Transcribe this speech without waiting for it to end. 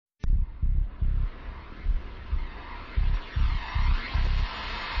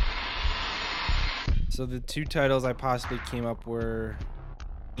So the two titles I possibly came up were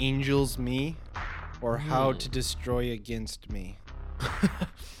Angels Me or How to Destroy Against Me.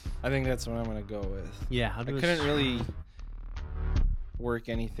 I think that's what I'm going to go with. Yeah. I couldn't really work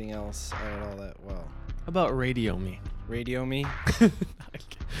anything else out all that well. How about Radio Me? Radio Me?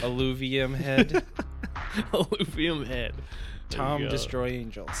 Alluvium Head? Alluvium Head. Tom Destroy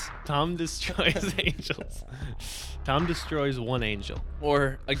Angels. Tom destroys angels. Tom destroys one angel.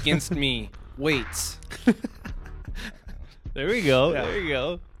 Or Against Me, Waits. There we go. Yeah. There you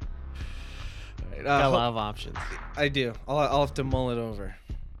go. Right, Got a lot of options. I do. I'll have to mull it over.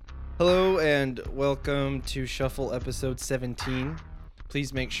 Hello and welcome to Shuffle episode 17.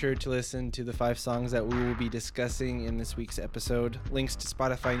 Please make sure to listen to the 5 songs that we will be discussing in this week's episode. Links to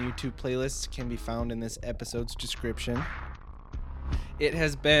Spotify and YouTube playlists can be found in this episode's description. It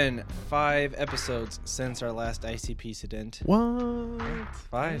has been 5 episodes since our last ICP incident. What?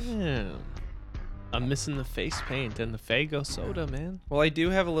 5. Damn. I'm missing the face paint and the Faygo soda, man. Well, I do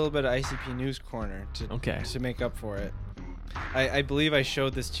have a little bit of ICP News Corner to make up for it. I believe I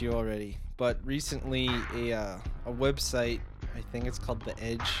showed this to you already, but recently a website, I think it's called The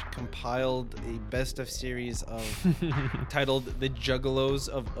Edge, compiled a best of series of titled The Juggalos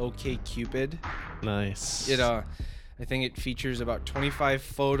of OkCupid. Nice. I think it features about 25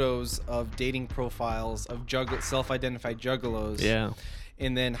 photos of dating profiles of self-identified juggalos. Yeah.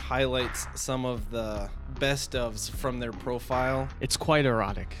 And then highlights some of the best ofs from their profile. It's quite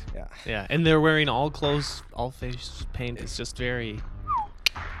erotic. Yeah. Yeah. And they're wearing all clothes, all face paint. It's just very...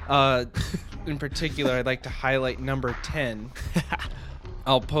 In particular, I'd like to highlight number 10.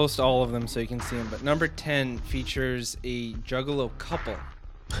 I'll post all of them so you can see them. But number 10 features a juggalo couple.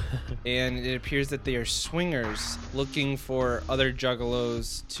 And it appears that they are swingers looking for other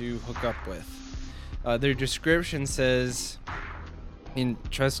juggalos to hook up with. Their description says, and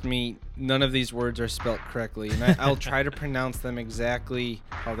trust me, none of these words are spelt correctly, and I'll try to pronounce them exactly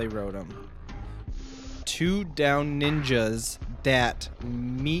how they wrote them. 2 down ninjas that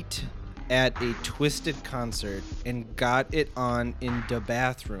meet at a Twisted concert and got it on in the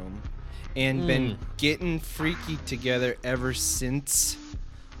bathroom and been getting freaky together ever since.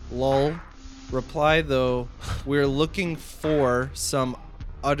 Lol. Reply though, we're looking for some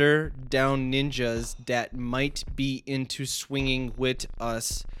other down ninjas that might be into swinging with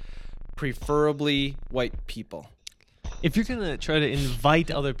us, preferably white people. If you're going to try to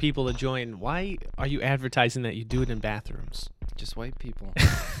invite other people to join, why are you advertising that you do it in bathrooms? Just white people.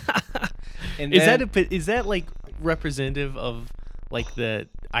 And is that like representative of like the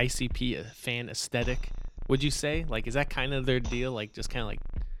ICP fan aesthetic? Would you say like is that kind of their deal? Like just kind of like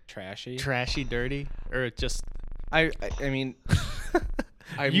trashy, dirty, or just? I mean,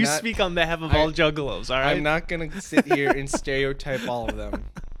 you speak on behalf of all juggalos. All right, I'm not gonna sit here and stereotype all of them,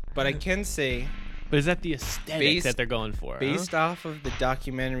 but I can say. But is that the aesthetic that they're going for? Based off of the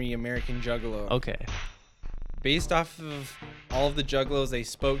documentary American Juggalo. Okay. Based off of all of the juggalos they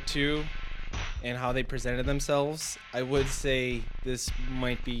spoke to and how they presented themselves, I would say this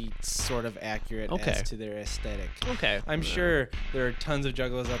might be sort of accurate as to their aesthetic. Okay. I'm sure there are tons of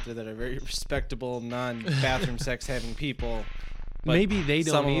juggalos out there that are very respectable, non-bathroom sex having people. But maybe they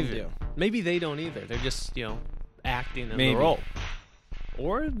don't either. Do. Maybe they don't either. They're just, acting in the role.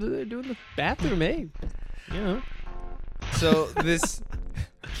 Or they're doing the bathroom aid. So this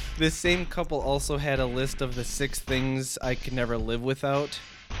same couple also had a list of the 6 things I could never live without,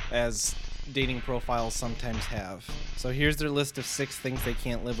 as dating profiles sometimes have. So here's their list of 6 things they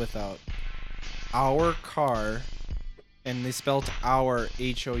can't live without. Our car, and they spelled our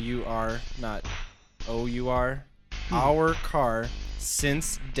H-O-U-R, not O-U-R. Our car,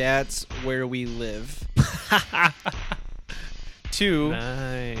 since that's where we live. 2,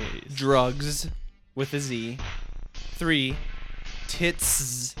 nice. Drugs with a Z. 3,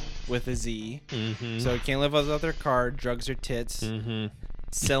 tits with a Z. Mm-hmm. So you can't live without their car, drugs or tits. Mm-hmm.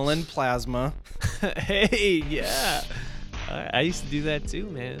 Selling plasma. Hey, yeah. I used to do that too,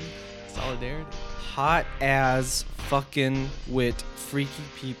 man. Solidarity. Hot as fucking with freaky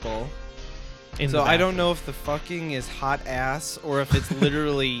people. So I don't know if the fucking is hot ass or if it's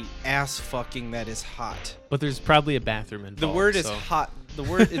literally ass fucking that is hot. But there's probably a bathroom involved. The word is hot. The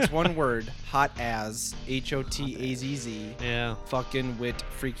word, it's one word. Hot as. H-O-T-A-Z-Z. Yeah. Fucking with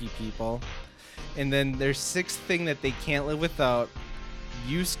freaky people. And then their 6th thing that they can't live without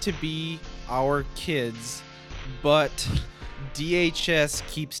used to be our kids, but DHS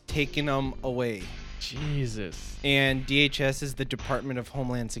keeps taking them away. Jesus. And DHS is the Department of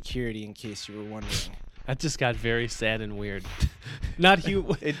Homeland Security, in case you were wondering. That just got very sad and weird. Not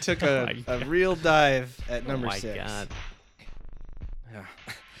you. It took a real dive at number 6. Oh my God. Yeah.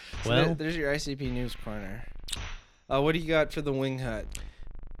 Well, there's your ICP News Corner. What do you got for the Wing Hut?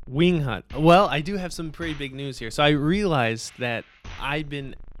 Wing Hut. Well, I do have some pretty big news here. So I realized that I've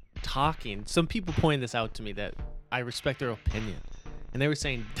been talking. Some people pointed this out to me that I respect their opinion. And they were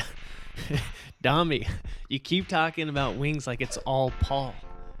saying, Dami, you keep talking about wings like it's all Paul.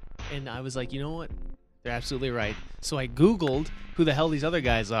 And I was like, you know what? They're absolutely right. So I Googled who the hell these other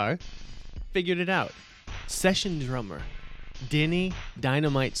guys are. Figured it out. Session drummer, Denny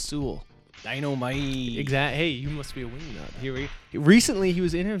Dynamite Sewell. Dynamite. Exactly. Hey, you must be a wingnut. Recently, he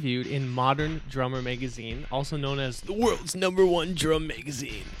was interviewed in Modern Drummer magazine, also known as the world's #1 drum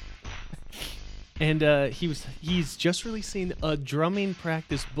magazine. And he's just releasing a drumming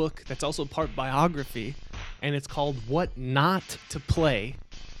practice book that's also part biography, and it's called "What Not to Play: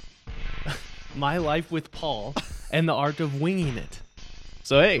 My Life with Paul and the Art of Winging It."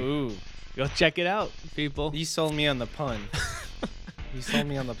 So hey, Ooh. go check it out, people. You sold me on the pun. You sold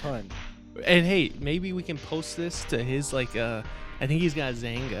me on the pun. And hey, maybe we can post this to his I think he's got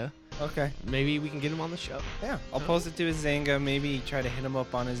Zanga. Okay. Maybe we can get him on the show. Yeah, I'll post it to his Zanga. Maybe try to hit him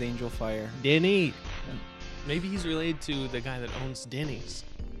up on his Angel Fire. Denny. Maybe he's related to the guy that owns Denny's.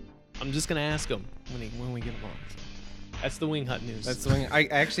 I'm just gonna ask him when we get him on. That's the Wing Hut news. That's the Wing. I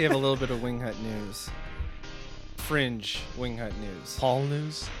actually have a little bit of Wing Hut news. Fringe Wing Hut news. Paul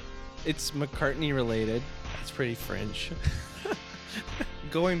news. It's McCartney related. That's pretty fringe.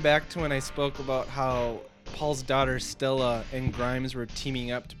 Going back to when I spoke about how Paul's daughter Stella and Grimes were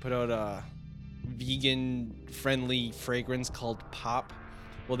teaming up to put out a vegan-friendly fragrance called Pop.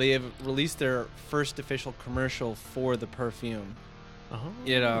 Well, they have released their first official commercial for the perfume. Oh.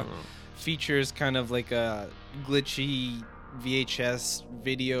 It features kind of like a glitchy VHS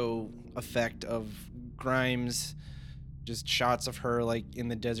video effect of Grimes, just shots of her like in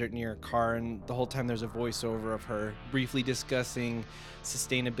the desert near a car, and the whole time there's a voiceover of her briefly discussing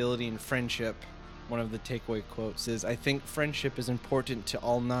sustainability and friendship. One of the takeaway quotes is, "I think friendship is important to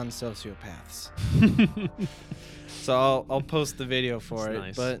all non-sociopaths." So I'll post the video for That's it.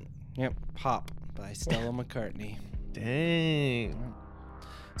 nice. But yep, Pop by Stella McCartney. Dang.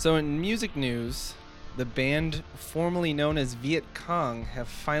 So in music news, the band formerly known as Viet Cong have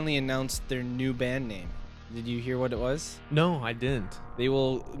finally announced their new band name. Did you hear what it was? No, I didn't. They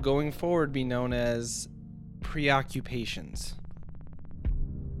will, going forward, be known as Preoccupations.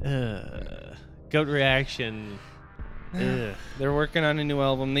 Gut reaction. Ugh. They're working on a new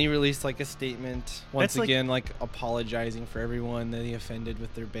album. They released like a statement once That's like- again, like apologizing for everyone that they offended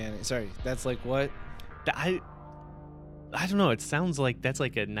with their band. Sorry, that's like what? I don't know. It sounds like that's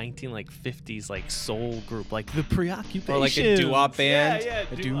like a 1950s like soul group, like the Preoccupations, Or like a doo-wop band. Yeah,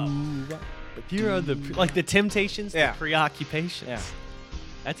 A doo-wop. doo-wop. Here are like the Temptations, Yeah. the Preoccupations. Yeah.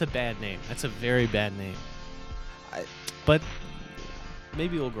 That's a bad name. That's a very bad name. But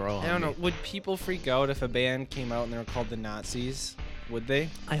maybe it'll grow on I don't know. me. Would people freak out if a band came out and they were called the Nazis? Would they?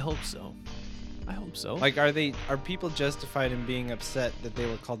 I hope so. I hope so. Like, are people justified in being upset that they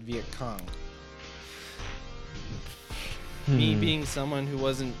were called Viet Cong? Me being someone who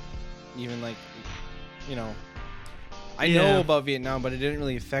wasn't even like, you know, I know about Vietnam, but it didn't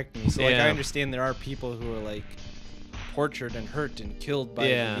really affect me. So like, Yeah. I understand there are people who are like tortured and hurt and killed by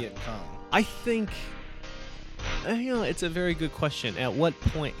the Viet Cong. I think, it's a very good question. At what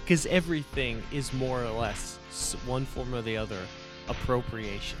point? Because everything is more or less one form or the other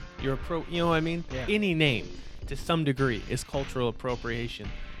appropriation. You know what I mean? Yeah. Any name, to some degree, is cultural appropriation.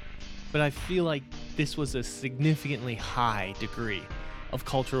 But I feel like this was a significantly high degree of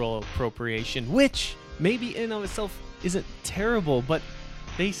cultural appropriation, which maybe in and of itself isn't terrible, but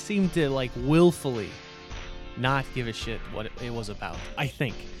they seem to like willfully not give a shit what it was about. I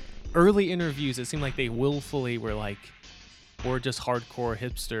think early interviews, it seemed like they willfully were like, we're just hardcore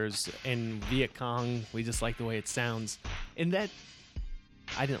hipsters, and Viet Cong, we just like the way it sounds. And that,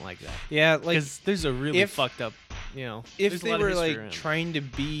 I didn't like that. Yeah, like Because there's a really if- fucked up, if there's a they lot of were history like around it. trying to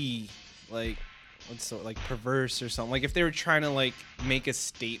be like like perverse or something, like if they were trying to like make a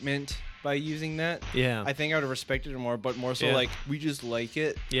statement by using that, Yeah. I think I would have respected it more. But more so Yeah. like, we just like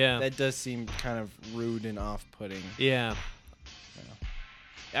it. Yeah. That does seem kind of rude and off-putting. Yeah.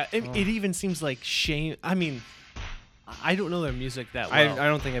 It even seems like shame. I mean, I don't know their music that well. I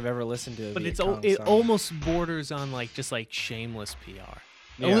don't think I've ever listened to it. but it almost borders on like just like shameless PR.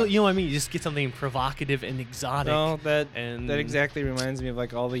 Yeah. You know what I mean? You just get something provocative and exotic. No, that and exactly reminds me of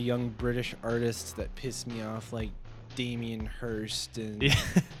like all the young British artists that piss me off, like Damien Hirst and Yeah.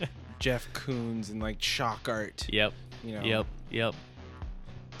 Jeff Koons and like Shock Art. Yep. You know. Yep.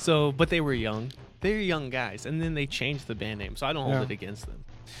 So, but they were young. They were young guys, and then they changed the band name, so I don't hold Yeah. it against them.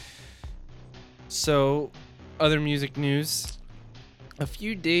 So, other music news. A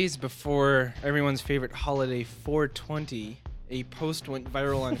few days before everyone's favorite holiday 420, a post went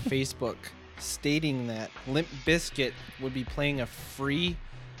viral on Facebook stating that Limp Bizkit would be playing a free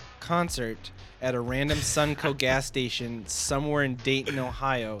concert at a random Sunco gas station somewhere in Dayton,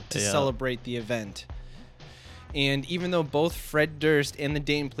 Ohio to celebrate the event. And even though both Fred Durst and the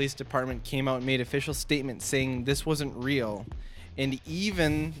Dayton Police Department came out and made official statements saying this wasn't real, and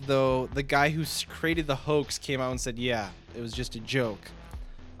even though the guy who created the hoax came out and said, yeah, it was just a joke,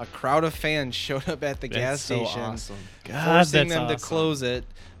 a crowd of fans showed up at the gas station, awesome. forcing them to close it.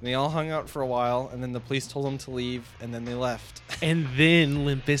 And they all hung out for a while, and then the police told them to leave, and then they left. And then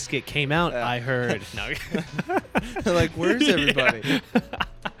Limp Bizkit came out, I heard. No. They're like, where's everybody? Yeah.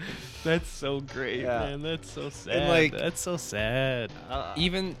 That's so great, man. That's so sad. And like, that's so sad.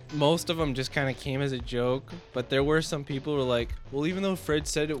 Even most of them just kind of came as a joke, but there were some people who were like, well, even though Fred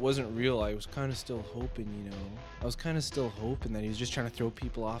said it wasn't real, I was kind of still hoping, I was kind of still hoping that he was just trying to throw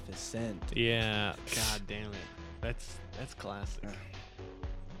people off his scent. Yeah. God damn it. That's classic.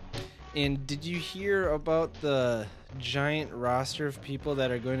 And did you hear about the giant roster of people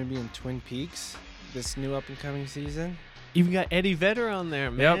that are going to be in Twin Peaks this new up-and-coming season? Even got Eddie Vedder on there,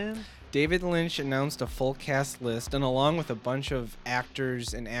 man. Yep. David Lynch announced a full cast list, and along with a bunch of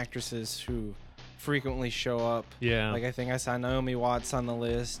actors and actresses who frequently show up. Yeah. Like I think I saw Naomi Watts on the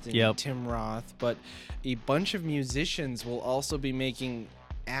list and Tim Roth. But a bunch of musicians will also be making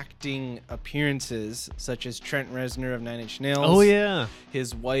acting appearances, such as Trent Reznor of Nine Inch Nails. Oh, yeah.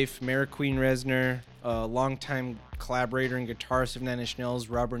 His wife, Mara Queen Reznor, a longtime collaborator and guitarist of Nine Inch Nails,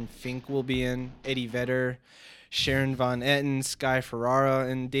 Robin Fink will be in. Eddie Vedder, Sharon Von Etten, Sky Ferrara,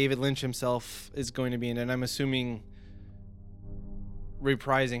 and David Lynch himself is going to be in it. And I'm assuming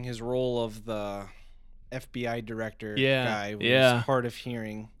reprising his role of the FBI director guy who was hard of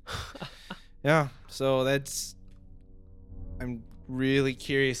hearing. So I'm really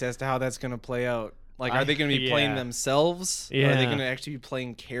curious as to how that's going to play out. Like, are they going to be playing themselves? Or are they going to actually be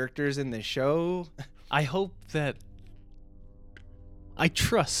playing characters in the show? I hope that... I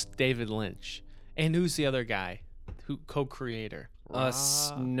trust David Lynch. And who's the other guy? Who co-creator? Mark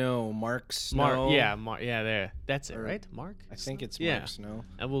Snow. There. That's it, right? Mark? I think it's Mark Snow.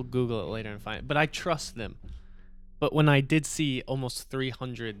 And we'll Google it later and find it. But I trust them. But when I did see almost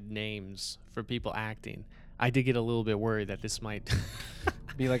 300 names for people acting, I did get a little bit worried that this might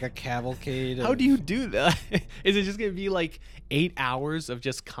be like a cavalcade. How do you do that? Is it just going to be like 8 hours of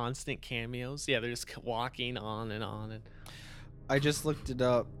just constant cameos? Yeah, they're just walking on and on. And I just looked it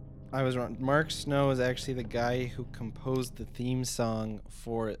up. I was wrong. Mark Snow is actually the guy who composed the theme song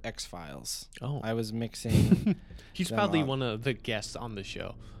for X-Files. Oh. I was mixing. He's probably one of the guests on the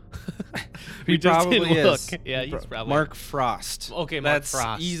show. He probably is. Yeah, he's probably. Mark Frost. Okay, Mark That's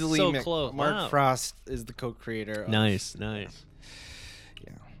Frost. Easily so close. Mark Frost is the co-creator. Nice. Yeah.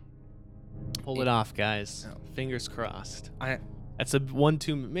 Pull it off, guys. No. Fingers crossed. That's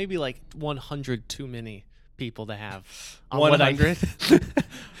maybe like 100 too many people to have. 100?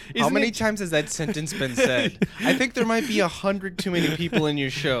 How many times has that sentence been said? I think there might be 100 too many people in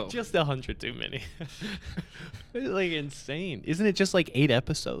your show. Just 100 too many. It's like insane. Isn't it just like 8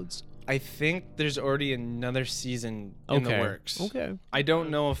 episodes? I think there's already another season in the works. Okay. I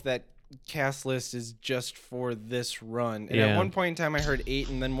don't know if that cast list is just for this run. And at one point in time I heard 8,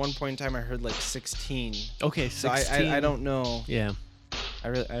 and then one point in time I heard like 16. Okay, 16. So I don't know. Yeah.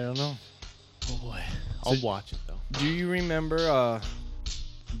 I don't know. Oh boy. I'll watch it though. Do you remember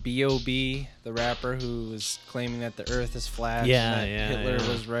B.O.B., the rapper who was claiming that the earth is flat and that Hitler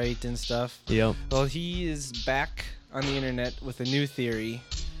was right and stuff? Yep. Well, he is back on the internet with a new theory,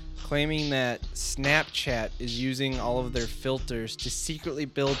 claiming that Snapchat is using all of their filters to secretly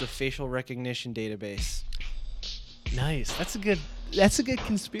build a facial recognition database. Nice. That's a good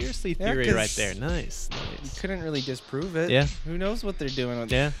conspiracy theory right there. Nice. You couldn't really disprove it. Yeah. Who knows what they're doing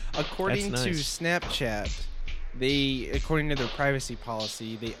with it? Yeah. According to Snapchat, according to their privacy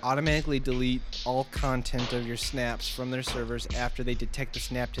policy, they automatically delete all content of your snaps from their servers after they detect the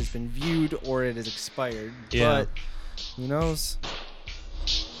snap has been viewed or it has expired. Yeah. But who knows?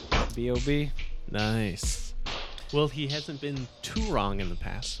 B.O.B. Nice. Well, he hasn't been too wrong in the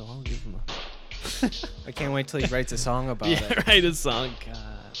past, so I'll give him a... I can't wait till he writes a song about it. Yeah, write a song.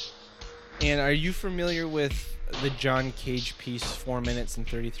 God. And are you familiar with the John Cage piece, 4 minutes and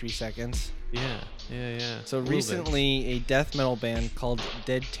 33 seconds? Yeah. So recently, a death metal band called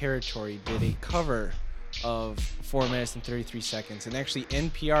Dead Territory did a cover of 4 minutes and 33 seconds. And actually,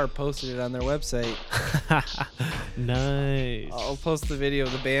 NPR posted it on their website. Nice. I'll post the video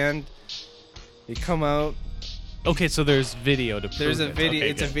of the band. They come out. Okay, so there's video to prove There's a video. Okay,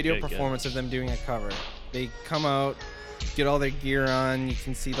 it's a video performance of them doing a cover. They come out, get all their gear on. You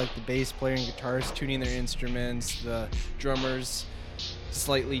can see like the bass player and guitarists tuning their instruments, the drummers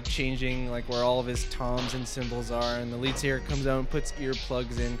slightly changing like where all of his toms and cymbals are, and the lead singer comes out and puts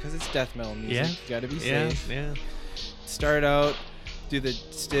earplugs in because it's death metal music. Yeah. Gotta be safe. Yeah. Start out, do the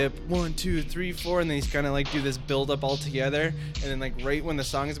step 1, 2, 3, 4, and then he's kind of like do this build up all together, and then like right when the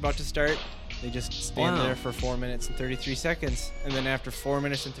song is about to start, they just stand there for 4 minutes and 33 seconds, and then after 4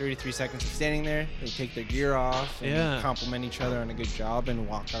 minutes and 33 seconds of standing there, they take their gear off and compliment each other on a good job and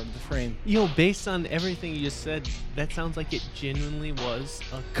walk out of the frame. Based on everything you just said, that sounds like it genuinely was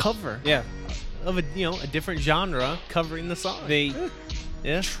a cover. Yeah. Of a different genre covering the song. They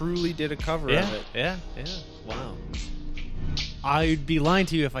truly did a cover of it. Yeah. Wow. I'd be lying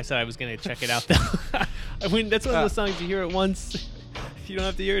to you if I said I was going to check it out, though. I mean, that's one of those songs you hear it once, you don't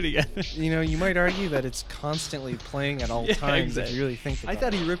have to hear it again. You might argue that it's constantly playing at all times exactly. if you really think about it. I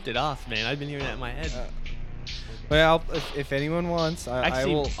thought he ripped it off, man. I've been hearing that in my head. Well, if anyone wants, I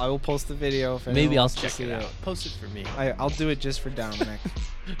will post the video. If maybe I'll wants check it out. Post it for me. I'll do it just for Dominic.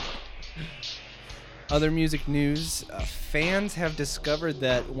 Other music news, fans have discovered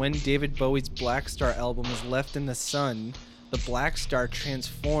that when David Bowie's Black Star album is left in the sun, the black star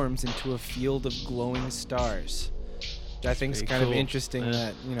transforms into a field of glowing stars. Which I think is kind of interesting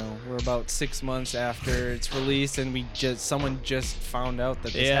that, we're about 6 months after it's released and someone just found out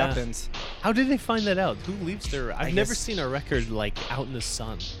that this happens. How did they find that out? Who leaves their... I've never seen a record like out in the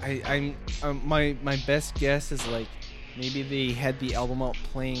sun. My best guess is like maybe they had the album out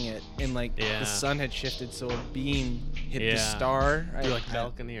playing it and like the sun had shifted so a beam hit the star. Through like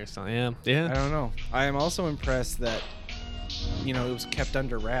balcony or something. Yeah. I don't know. I am also impressed that it was kept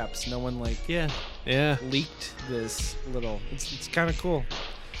under wraps. No one leaked this little. It's kind of cool.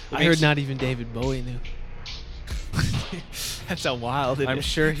 I heard not even David Bowie knew. That's how wild it is. I'm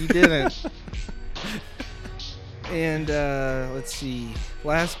sure he didn't. And let's see.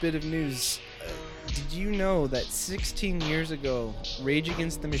 Last bit of news. Did you know that 16 years ago, Rage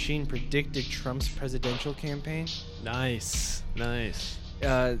Against the Machine predicted Trump's presidential campaign? Nice.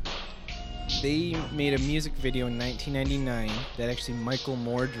 They made a music video in 1999 that actually Michael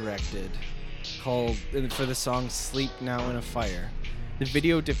Moore directed for the song Sleep Now in a Fire. The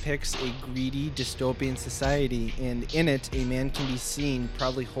video depicts a greedy dystopian society, and in it, a man can be seen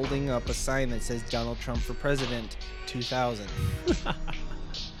proudly holding up a sign that says Donald Trump for President 2000.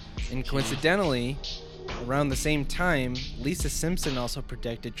 And coincidentally, around the same time, Lisa Simpson also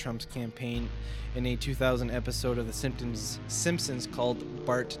predicted Trump's campaign in a 2000 episode of The Simpsons called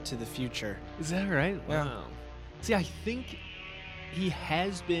Bart to the Future. Is that right? Yeah. Wow. See, I think he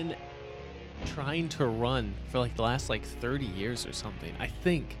has been trying to run for like the last 30 years or something. I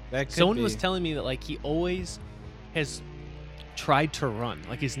think. That could Someone be. was telling me that he always has tried to run.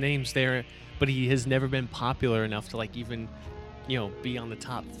 Like his name's there, but he has never been popular enough to even be on the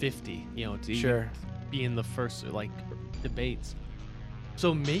top 50, to Sure. be in the first debates.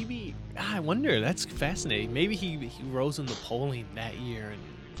 So maybe, I wonder, that's fascinating. Maybe he rose in the polling that year and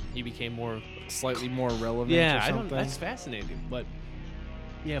he became slightly more relevant yeah, or something. I don't, that's fascinating. But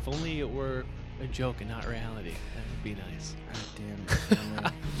yeah, if only it were a joke and not reality, that would be nice. God damn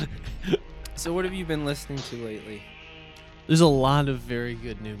it. So what have you been listening to lately? There's a lot of very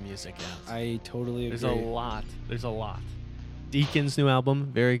good new music out. I totally agree. There's a lot. Deacon's new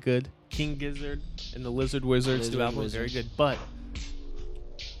album, very good. King Gizzard and the Lizard Wizard's new album, very good. But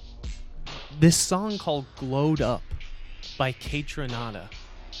this song called Glowed Up by Kaytranada,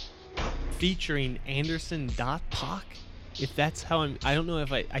 featuring Anderson .Paak. If that's how I don't know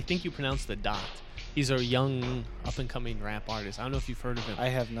if I think you pronounce the dot. He's a young up-and-coming rap artist. I don't know if you've heard of him. I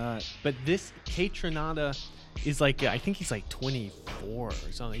have not. But this Kaytranada is I think he's 24 or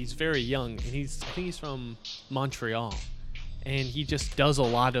something. He's very young, and I think he's from Montreal. And he just does a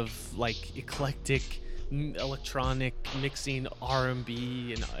lot of eclectic electronic mixing,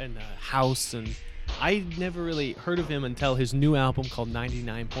 R&B and house, and I never really heard of him until his new album called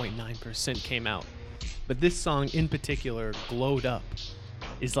 99.9% came out. But this song in particular, Glowed Up,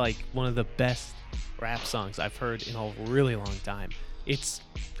 is one of the best rap songs I've heard in a really long time. It's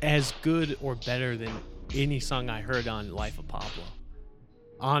as good or better than any song I heard on Life of Pablo.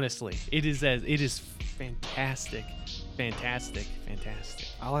 Honestly, it is fantastic.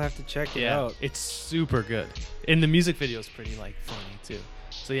 I'll have to check it out. It's super good. And the music video is pretty funny too.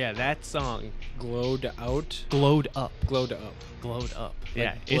 So yeah, that song, Glowed Up. Yeah, Glowed Up.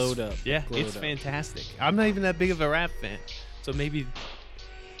 Yeah, Glowed it's Up. fantastic. I'm not even that big of a rap fan, so maybe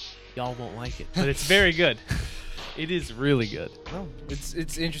y'all won't like it, but it's very good. It is really good. No,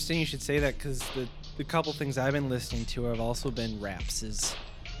 it's interesting you should say that because the couple things I've been listening to have also been rapses.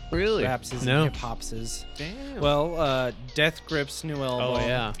 Really? Rapses No. and hip-hopses. Damn. Well, Death Grip's new album, oh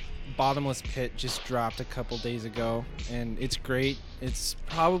yeah. Bottomless Pit, just dropped a couple days ago, and it's great. It's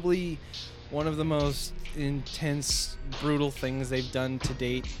probably one of the most intense, brutal things they've done to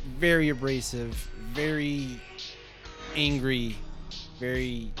date. Very abrasive, very angry,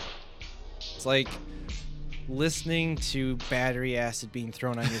 very... It's like listening to battery acid being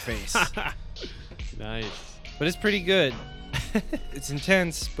thrown on your face. Nice. But it's pretty good. It's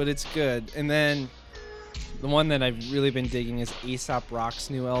intense, but it's good. And then the one that I've really been digging is Aesop Rock's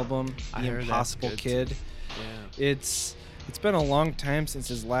new album, I The heard that's Impossible good, Kid. too. Yeah. It's been a long time since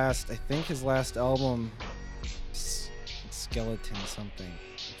his last, I think his last album, Skeleton something.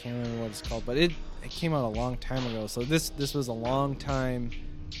 I can't remember what it's called, but it came out a long time ago. So this was a long time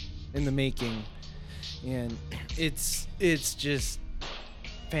in the making, and it's just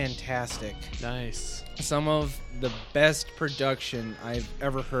fantastic. Nice. Some of the best production I've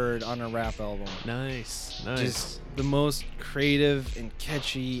ever heard on a rap album. Nice. Nice. Just the most creative and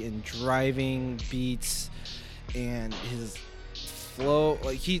catchy and driving beats, and his flow.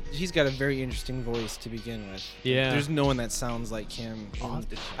 Like he's got a very interesting voice to begin with. Yeah. There's no one that sounds like him. I'll have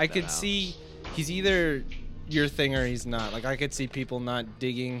to check I that could out. see he's either your thing or he's not. Like I could see people not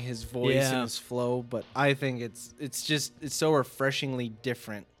digging his voice Yeah. and his flow, but I think it's so refreshingly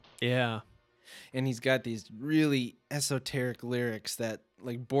different. Yeah. And he's got these really esoteric lyrics that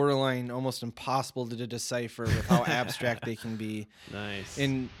like borderline almost impossible to decipher with how abstract they can be. Nice.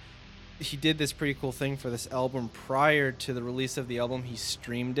 And he did this pretty cool thing for this album. Prior to the release of the album, he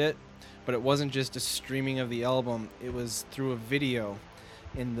streamed it, but it wasn't just a streaming of the album, it was through a video.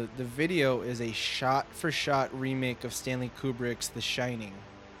 And the video is a shot-for-shot remake of Stanley Kubrick's The Shining,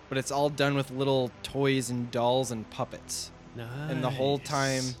 but it's all done with little toys and dolls and puppets. nice. And the whole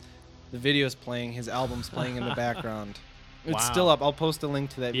time the video's playing, his album's playing in the background. It's Wow. still up. I'll post a link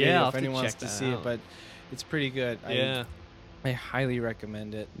to that Yeah, video I'll if have to anyone wants check to that see it, out. but it's pretty good. Yeah. I highly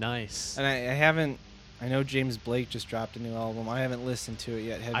recommend it. Nice. And I haven't, I know James Blake just dropped a new album. I haven't listened to it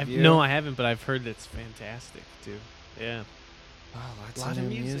yet. Have you? No, I haven't, but I've heard it's fantastic too. Yeah. Oh, lots A lot of of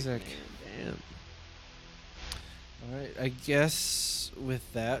new music. man. All right, I guess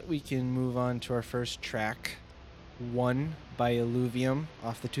with that, we can move on to our first track, One by Illuvium,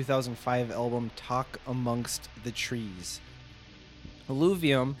 off the 2005 album Talk Amongst the Trees.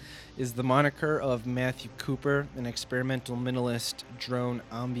 Illuvium is the moniker of Matthew Cooper, an experimental minimalist drone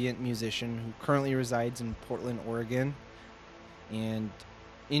ambient musician who currently resides in Portland, Oregon. And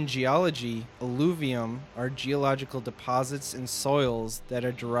in geology, alluvium are geological deposits and soils that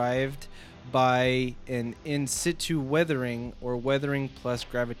are derived by an in situ weathering or weathering plus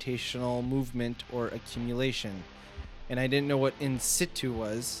gravitational movement or accumulation. And I didn't know what in situ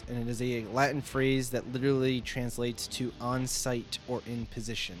was, and it is a Latin phrase that literally translates to on site or in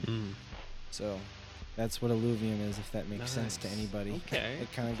position. Mm. So that's what alluvium is, if that makes sense to Nice. anybody. Okay,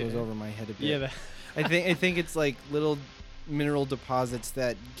 It kind of okay. goes over my head a bit. Yeah. That, I think it's like little mineral deposits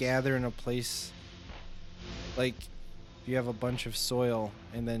that gather in a place. Like you have a bunch of soil,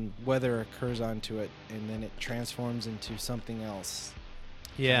 and then weather occurs onto it, and then it transforms into something else.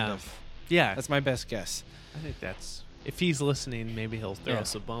 yeah. Kind of. Yeah. That's my best guess. I think that's. If he's listening, maybe he'll throw Yeah.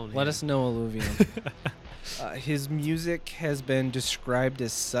 us a bone. Let here. us know, alluvium. His music has been described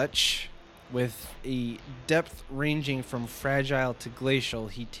as such, with a depth ranging from fragile to glacial.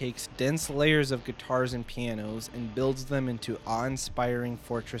 He takes dense layers of guitars and pianos and builds them into awe-inspiring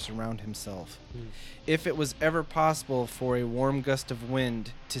fortress around himself. Mm. If it was ever possible for a warm gust of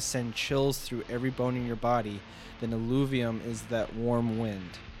wind to send chills through every bone in your body, then alluvium is that warm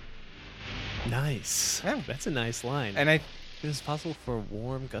wind. Nice. Yeah. That's a nice line. And it is possible for a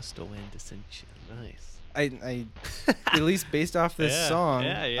warm gust of wind to send chill. Nice. I at least based off this Yeah, song,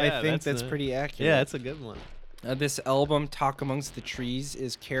 yeah, I think that's the- pretty accurate. Yeah, that's a good one. This album, Talk Amongst the Trees,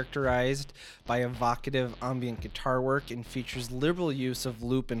 is characterized by evocative ambient guitar work and features liberal use of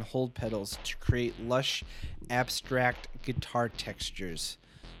loop and hold pedals to create lush, abstract guitar textures.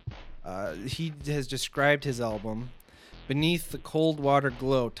 He has described his album. Beneath the cold water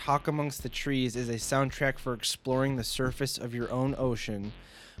glow, Talk Amongst the Trees is a soundtrack for exploring the surface of your own ocean,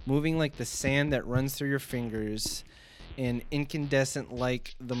 moving like the sand that runs through your fingers, and incandescent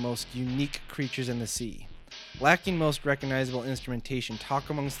like the most unique creatures in the sea. Lacking most recognizable instrumentation, Talk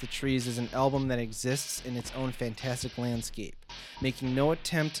Amongst the Trees is an album that exists in its own fantastic landscape, making no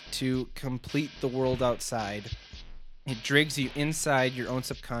attempt to complete the world outside. It drags you inside your own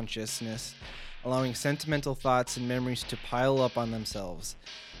subconsciousness, allowing sentimental thoughts and memories to pile up on themselves.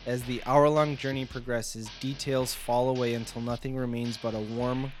 As the hour-long journey progresses, details fall away until nothing remains but a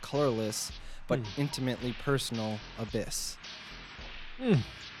warm, colorless, but intimately personal abyss.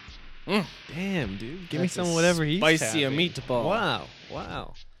 Damn, dude. Give me That's some a of whatever he's spicy a tapping. meatball.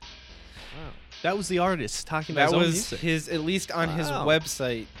 Wow. That was the artist talking about That his own was music. his, at least on his Wow.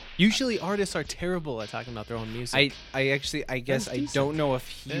 website. Usually artists are terrible at talking about their own music. I guess I decent. don't know if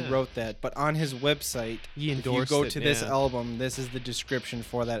he Yeah. wrote that, but on his website, He if you endorsed go it, to this yeah. album, this is the description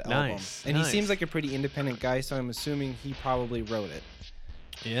for that album. Nice, And he nice. seems like a pretty independent guy, so I'm assuming he probably wrote it.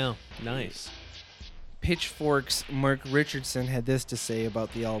 Yeah, nice. Pitchfork's Mark Richardson had this to say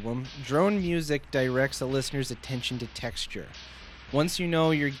about the album. Drone music directs a listener's attention to texture. Once you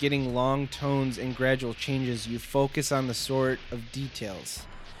know you're getting long tones and gradual changes, you focus on the sort of details.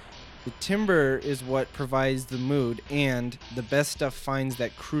 The timbre is what provides the mood, and the best stuff finds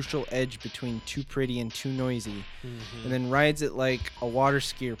that crucial edge between too pretty and too noisy, and then rides it like a water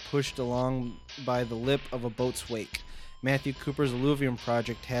skier pushed along by the lip of a boat's wake. Matthew Cooper's Alluvium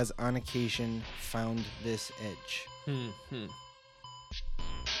project has, on occasion, found this edge.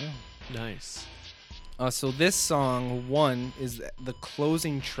 Nice. So this song, One, is the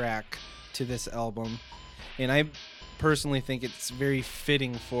closing track to this album, and I personally think it's very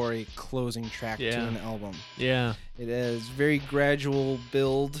fitting for a closing track to Yeah. an album. Yeah. It is very gradual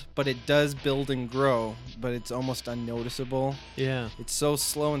build, but it does build and grow, but it's almost unnoticeable. Yeah. It's so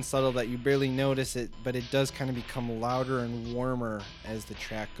slow and subtle that you barely notice it, but it does kind of become louder and warmer as the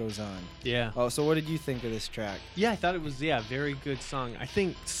track goes on. Yeah. Oh, so what did you think of this track? Yeah, I thought it was a very good song. I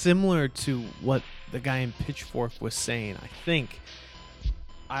think similar to what the guy in Pitchfork was saying. I think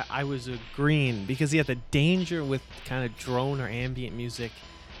I was agreeing because the danger with kind of drone or ambient music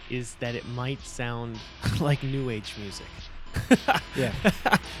is that it might sound like new age music. Yeah.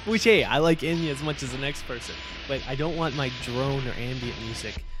 Which, hey, I like indie as much as the next person, but I don't want my drone or ambient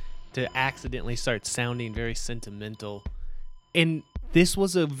music to accidentally start sounding very sentimental. And this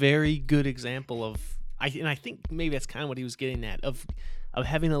was a very good example of, and I think maybe that's kind of what he was getting at, of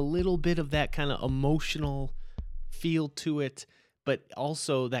having a little bit of that kind of emotional feel to it, but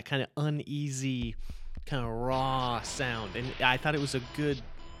also that kind of uneasy, kind of raw sound. And I thought it was a good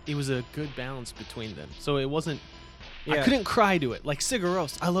balance between them. So it wasn't, I Yeah. couldn't cry to it. Like Sigur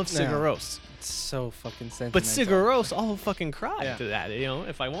Rós. I love Sigur No. Rós. It's so fucking sentimental. But Sigur Rós, I'll fucking cry Yeah. to that,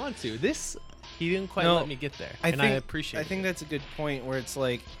 if I want to. This, he didn't quite No, let me get there. I I appreciate it. I think that's a good point where it's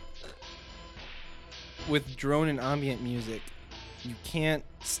like with drone and ambient music, you can't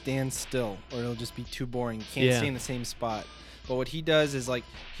stand still or it'll just be too boring. You can't Yeah. stay in the same spot. But what he does is like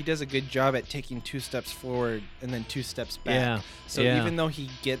he does a good job at taking 2 steps forward and then 2 steps back. Yeah. So Yeah. even though he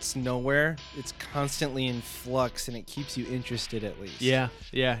gets nowhere, it's constantly in flux and it keeps you interested at least. Yeah,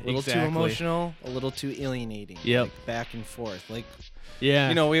 A little exactly. too emotional, a little too alienating. Yep. Like back and forth. Like Yeah.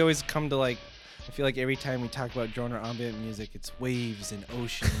 you know, we always come to like, I feel like every time we talk about drone or ambient music, it's waves and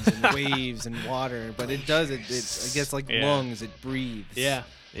oceans and waves and water. But it does, it I guess like Yeah. lungs, it breathes.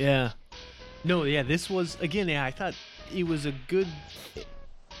 Yeah. No, this was, again, I thought it was a good,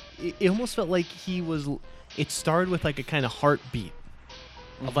 it almost felt like it started with like a kind of heartbeat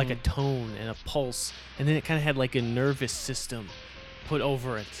of like a tone and a pulse. And then it kind of had like a nervous system put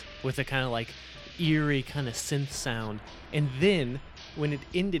over it with a kind of like eerie kind of synth sound. And then when it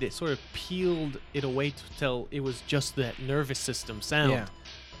ended, it sort of peeled it away till it was just that nervous system sound. Yeah.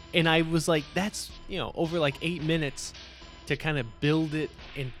 And I was like, that's, over like 8 minutes to kind of build it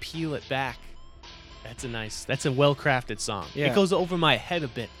and peel it back. That's a well-crafted song. Yeah. It goes over my head a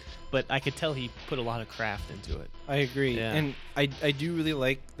bit, but I could tell he put a lot of craft into it. I agree. Yeah. And I do really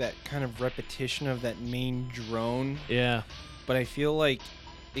like that kind of repetition of that main drone. Yeah. But I feel like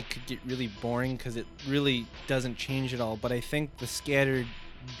it could get really boring because it really doesn't change at all. But I think the scattered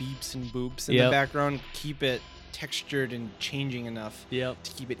beeps and boops in the Yep. background keep it textured and changing enough Yep.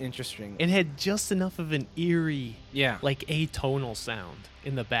 to keep it interesting. It had just enough of an eerie, yeah. like atonal sound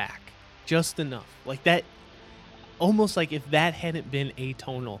in the back. Just enough. Like that, almost like if that hadn't been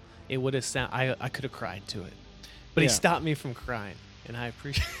atonal, it would have I could have cried to it. But he Yeah. stopped me from crying. And I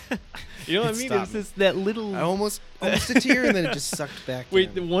appreciate you know what I It mean? stopped It's just that little... I almost a tear and then it just sucked back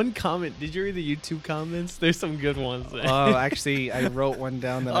Wait, the in. one comment. Did you read the YouTube comments? There's some good ones there. Oh, actually, I wrote one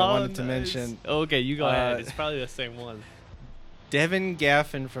down that I Oh, wanted to nice. mention. Okay, you go ahead. Uh, It's probably the same one. Devin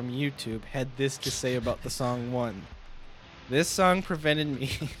Gaffin from YouTube had this to say about the song One. This song prevented me.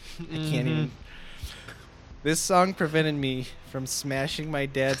 I can't even. This song prevented me from smashing my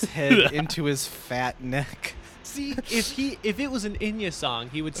dad's head into his fat neck. See, if it was an Enya song,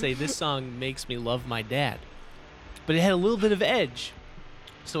 he would say this song makes me love my dad. But it had a little bit of edge.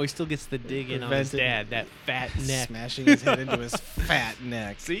 So he still gets the dig in on his Prevented- dad, that fat neck. Smashing his head into his fat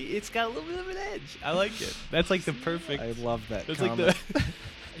neck. See, it's got a little bit of an edge. I like it. That's like the perfect. I love that That's comment. like the.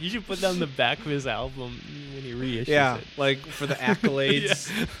 You should put that on the back of his album when he reissues yeah, it. like for the accolades.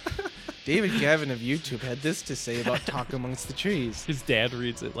 David Gavin of YouTube had this to say about Talk Amongst the Trees. His dad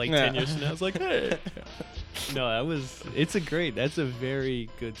reads it like 10 years from now. I was like, hey. No, it's that's a very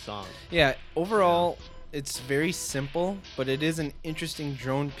good song. Yeah, overall, it's very simple, but it is an interesting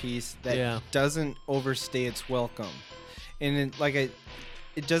drone piece that doesn't overstay its welcome. And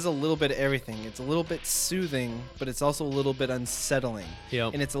it does a little bit of everything. It's a little bit soothing, but it's also a little bit unsettling.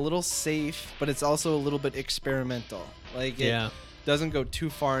 Yep. And it's a little safe, but it's also a little bit experimental. Like, it doesn't go too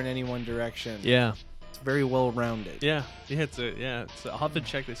far in any one direction. Yeah. It's very well rounded. Yeah. I'll have to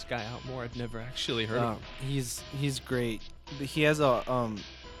check this guy out more. I've never actually heard of him. He's great. He has a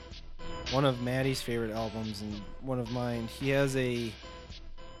one of Maddie's favorite albums and one of mine. He has his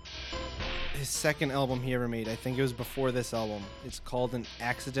second album he ever made. I think it was before this album. It's called An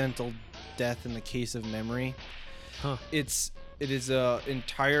Accidental Death in the Case of Memory. Huh. It is a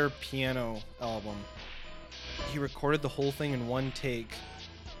entire piano album. He recorded the whole thing in one take,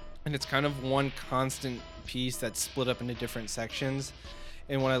 and it's kind of one constant piece that's split up into different sections.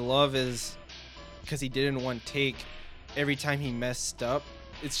 And what I love is, because he did it in one take, every time he messed up,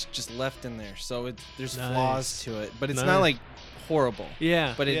 it's just left in there. So there's flaws to it, but it's not like horrible.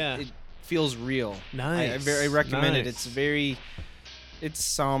 Yeah. But it feels real. Nice. I recommend it. It's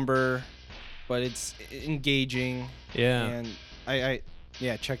somber, but it's engaging. Yeah. And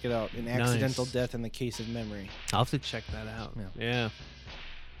check it out. An Accidental Death in the Case of Memory. I'll have to check that out. Yeah.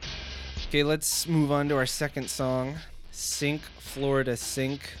 Okay, let's move on to our second song, Sink, Florida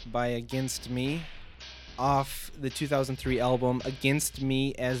Sink by Against Me, off the 2003 album Against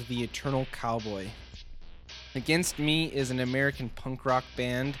Me as the Eternal Cowboy. Against Me is an American punk rock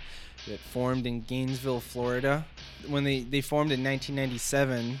band that formed in Gainesville, Florida. When they formed in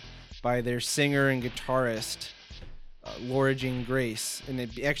 1997 by their singer and guitarist, Laura Jane Grace, and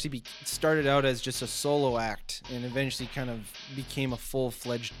it actually started out as just a solo act and eventually kind of became a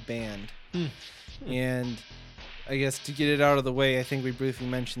full-fledged band. And I guess to get it out of the way, I think we briefly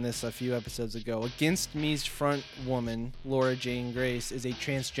mentioned this a few episodes ago. Against Me's front woman, Laura Jane Grace, is a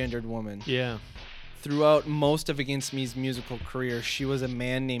transgendered woman. Yeah. Throughout most of Against Me's musical career, she was a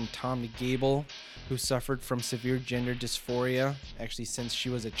man named Tom Gable who suffered from severe gender dysphoria, actually since she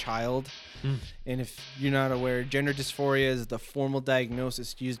was a child. And if you're not aware, gender dysphoria is the formal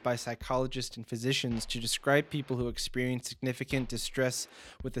diagnosis used by psychologists and physicians to describe people who experience significant distress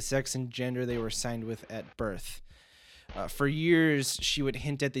with the sex and gender they were assigned with at birth. For years, she would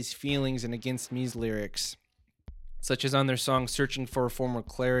hint at these feelings in Against Me's lyrics, such as on their song Searching for a Form of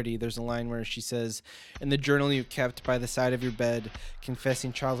Clarity. There's a line where she says, "In the journal you kept by the side of your bed,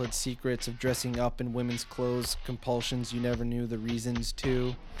 confessing childhood secrets of dressing up in women's clothes, compulsions you never knew the reasons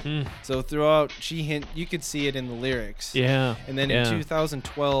to." So throughout, you could see it in the lyrics. Yeah. And then in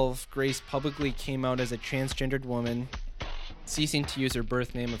 2012, Grace publicly came out as a transgendered woman, ceasing to use her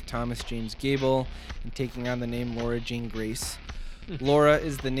birth name of Thomas James Gable and taking on the name Laura Jane Grace. Laura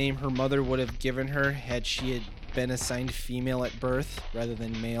is the name her mother would have given her had she had been assigned female at birth rather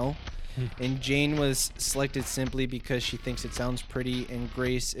than male. And Jane was selected simply because she thinks it sounds pretty, and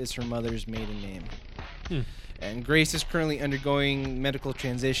Grace is her mother's maiden name. And Grace is currently undergoing medical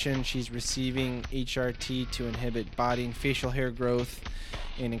transition. She's receiving HRT to inhibit body and facial hair growth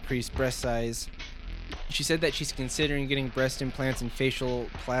and increase breast size. She said that she's considering getting breast implants and facial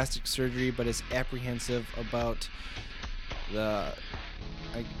plastic surgery, but is apprehensive about I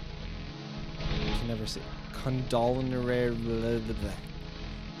can never say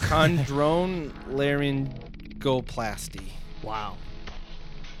chondrolaryngoplasty. Wow.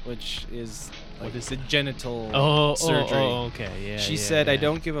 Which is like a genital surgery. Okay, yeah. She said, "I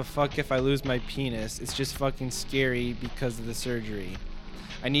don't give a fuck if I lose my penis. It's just fucking scary because of the surgery.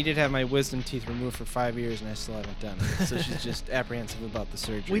 I needed to have my wisdom teeth removed for 5 years, and I still haven't done it." So she's just apprehensive about the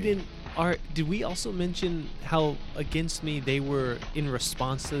surgery. Did we also mention how Against Me they were in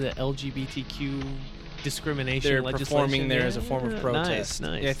response to the LGBTQ discrimination They're legislation? performing there as a form of protest.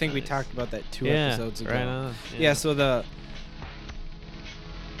 Nice, yeah, I think we talked about that 2 episodes ago. Right on. Yeah, so the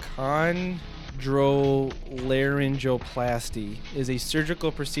chondrolaryngoplasty is a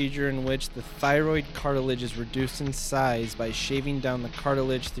surgical procedure in which the thyroid cartilage is reduced in size by shaving down the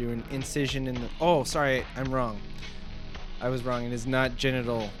cartilage through an incision in the... Oh, sorry, I'm wrong. I was wrong. It is not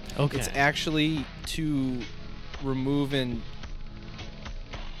genital. Okay. It's actually to remove and...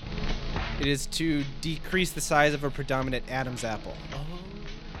 It is to decrease the size of a predominant Adam's apple. Oh.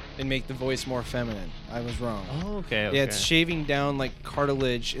 And make the voice more feminine. I was wrong. Oh, okay. Yeah, it's shaving down like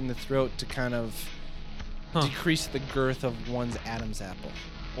cartilage in the throat to kind of decrease the girth of one's Adam's apple.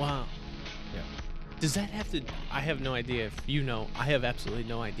 Wow. Yeah. Does that have to... I have no idea if you know. I have absolutely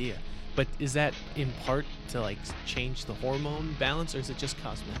no idea. But is that in part to like change the hormone balance, or is it just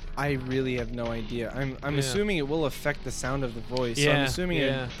cosmetic? I really have no idea. I'm assuming it will affect the sound of the voice. So Yeah, I'm assuming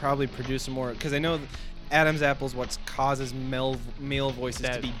yeah. it probably produce more, because I know Adam's apple's what causes male voices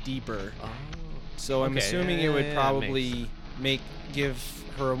to be deeper. Oh. So I'm Okay, assuming yeah, it would yeah, probably give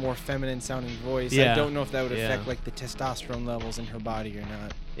her a more feminine sounding voice. Yeah. I don't know if that would Yeah. affect like the testosterone levels in her body or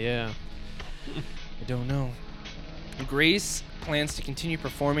not. Yeah. I don't know. Grace plans to continue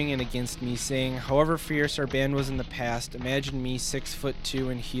performing in Against Me, saying, "However fierce our band was in the past, imagine me 6'2"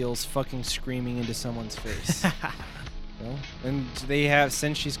 in heels fucking screaming into someone's face." So, and they have,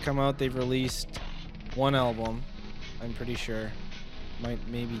 since she's come out, they've released one album, I'm pretty sure.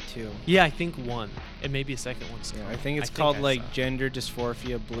 Maybe two. Yeah, I think one. And maybe a second one's Yeah, coming. I think it's called I like saw. Gender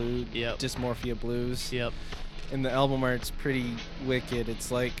Dysphoria Blues. Yep. Dysmorphia Blues. Yep. And the album art's pretty wicked.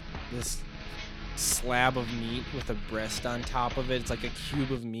 It's like this slab of meat with a breast on top of it. It's like a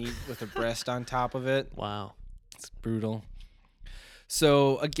cube of meat with a breast on top of it. Wow. It's brutal.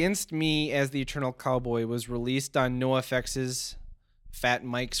 So, Against Me as the Eternal Cowboy was released on NoFX's Fat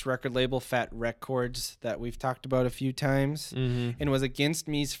Mike's record label, Fat Records, that we've talked about a few times, and was Against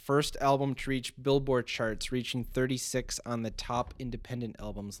Me's first album to reach Billboard charts, reaching 36 on the top independent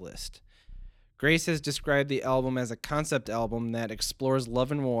albums list. Grace has described the album as a concept album that explores love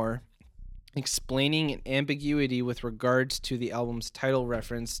and war, explaining an ambiguity with regards to the album's title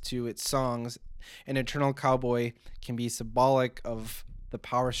reference to its songs. An Eternal Cowboy can be symbolic of the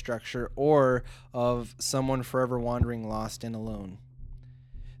power structure or of someone forever wandering lost and alone.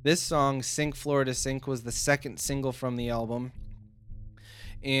 This song, Sink Florida Sink, was the second single from the album.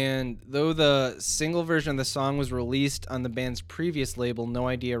 And though the single version of the song was released on the band's previous label, No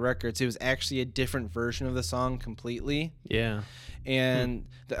Idea Records, it was actually a different version of the song completely. Yeah. And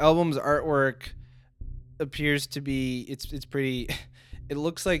the album's artwork appears to be, it's pretty, it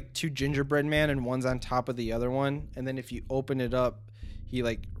looks like two gingerbread men and one's on top of the other one. And then if you open it up, he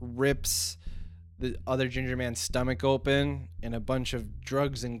like rips the other ginger man's stomach open and a bunch of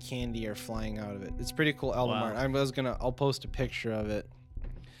drugs and candy are flying out of it. It's pretty cool album Wow. art. I'll post a picture of it.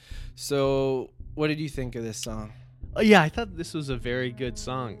 So what did you think of this song? Yeah, I thought this was a very good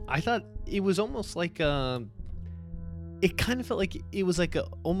song. I thought it was almost like it kind of felt like it was like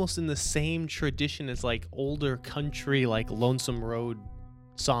almost in the same tradition as like older country, like Lonesome Road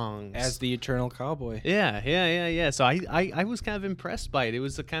songs. As the Eternal Cowboy. Yeah. So I was kind of impressed by it. It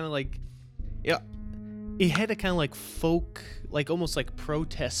was a kind of like, yeah, it had a kind of like folk, like almost like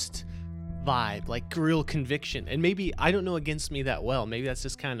protest vibe, like real conviction. And maybe, I don't know Against Me that well. Maybe that's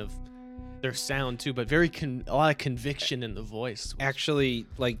just kind of their sound too, but a lot of conviction in the voice. Actually,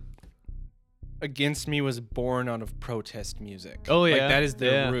 like, Against Me was born out of protest music. Oh, yeah. Like, that is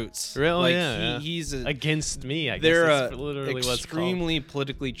their Yeah. roots. Really? Like, Yeah. he's a, Against Me, I guess they're that's a literally what's called. extremely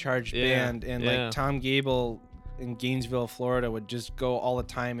politically charged Yeah, band, and yeah. like Tom Gable in Gainesville, Florida, would just go all the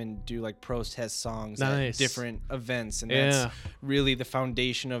time and do like protest songs Nice. at different events, and Yeah. that's really the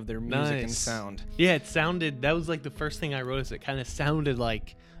foundation of their music and Nice. sound. Yeah, it sounded, that was like the first thing I wrote, is it kind of sounded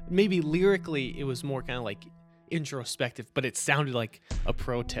like, maybe lyrically it was more kind of like introspective, but it sounded like a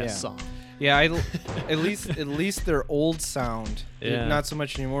protest song. Yeah, at least their old sound, Yeah. not so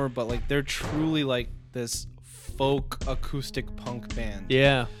much anymore, but like they're truly like this folk acoustic punk band.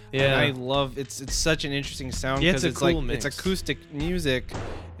 Yeah. And I love it's such an interesting sound, Yeah, it's because a cool like it's mix. acoustic music,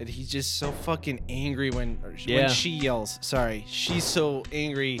 and he's just so fucking angry when Yeah. she yells. Sorry, she's so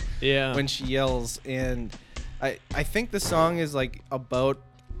angry Yeah. when she yells, and I think the song is like about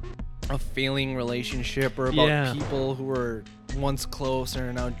a failing relationship, or about Yeah. people who were once close and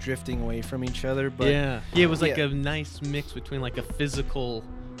are now drifting away from each other. But yeah, it was like yeah. a nice mix between like a physical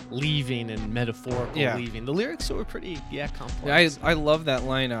leaving and metaphorical Yeah. leaving. The lyrics were pretty complex. I love that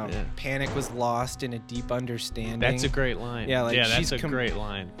line out. Yeah. Panic was lost in a deep understanding. That's a great line. Yeah, like, that's she's a great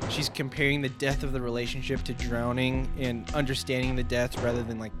line. She's comparing the death of the relationship to drowning and understanding the death rather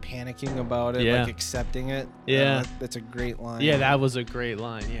than like panicking about it, Yeah. like accepting it. Yeah. That's a great line. Yeah, that was a great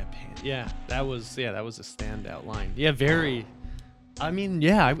line. Yeah, that was a standout line. Yeah, very. I mean,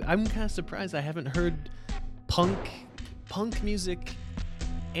 yeah, I'm kind of surprised I haven't heard punk music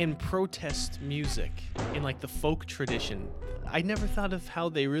and protest music in like the folk tradition. I never thought of how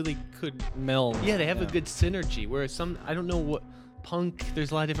they really could meld. Yeah, they have a good synergy. Whereas I don't know what punk,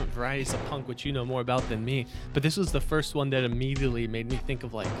 there's a lot of different varieties of punk, which you know more about than me. But this was the first one that immediately made me think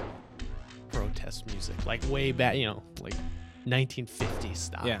of like protest music, like way back, like 1950s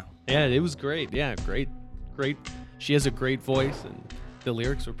style. Yeah. Yeah, it was great. Yeah, great. She has a great voice, and the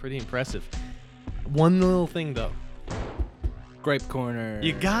lyrics were pretty impressive. One little thing though. Gripe corner.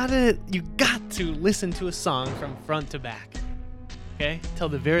 You got to listen to a song from front to back. okay, till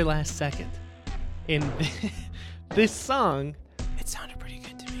the very last second. And this song, It sounded pretty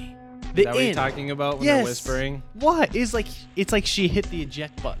good to me. the Is that what you're end, talking about when yes, they're whispering? What? It's like she hit the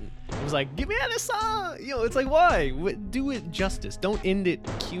eject button. It was like, give me the song. It's like, why? Do it justice. Don't end it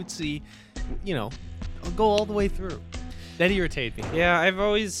cutesy. Go all the way through. That irritated me. Yeah,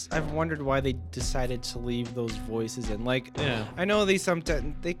 I've wondered why they decided to leave those voices in. Like, Yeah. I know they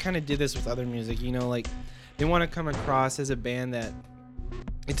kind of did this with other music. Like they want to come across as a band that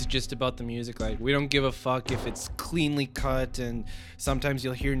it's just about the music. Like, we don't give a fuck if it's cleanly cut, and sometimes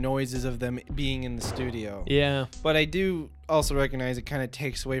you'll hear noises of them being in the studio. Yeah. But I do also recognize it kind of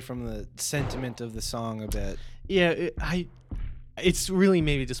takes away from the sentiment of the song a bit. Yeah. It's really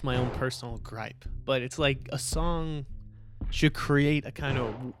maybe just my own personal gripe, but it's like a song should create a kind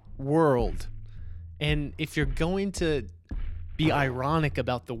of world, and if you're going to be ironic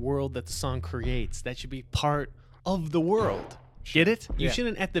about the world that the song creates, that should be part of the world. Get it? You Yeah.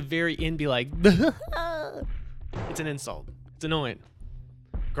 shouldn't at the very end be like, it's an insult. It's annoying.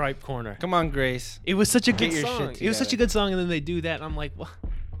 Gripe corner. Come on, Grace. It was such a Get good your song. shit It was such a together. good song, and then they do that, and I'm like, what?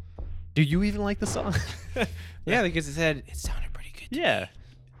 Do you even like the song? Yeah, because it sounded pretty good. Yeah.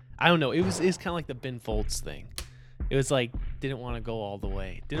 I don't know. It's kind of like the Ben Folds thing. It was like, didn't want to go all the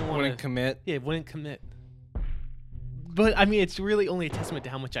way. Didn't want Wouldn't to commit. Yeah, wouldn't commit. But I mean, it's really only a testament to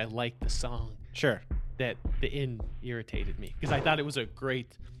how much I like the song Sure. that the end irritated me, because I thought it was a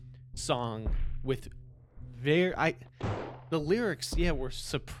great song with the lyrics, were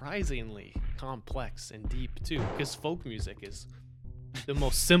surprisingly complex and deep too, because folk music is the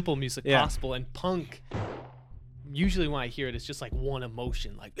most simple music Yeah. possible, and punk, usually when I hear it, it's just like one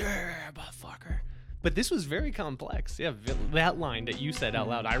emotion, like, yeah, motherfucker. But this was very complex. Yeah, that line that you said out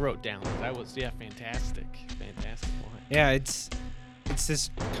loud, I wrote down. That was, fantastic. Fantastic line. Yeah, it's this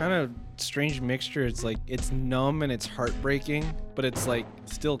kind of strange mixture. It's like it's numb and it's heartbreaking, but it's like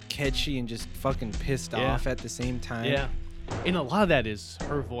still catchy and just fucking pissed Yeah. off at the same time. Yeah. And a lot of that is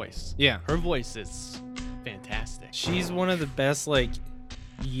her voice. Yeah. Her voice is fantastic. She's one of the best like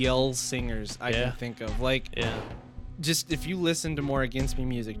yell singers I Yeah. can think of. Like, Yeah. just if you listen to more Against Me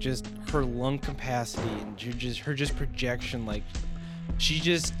music, just her lung capacity and her projection, like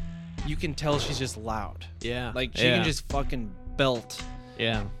you can tell she's just loud. Yeah. Like she can just fucking belt.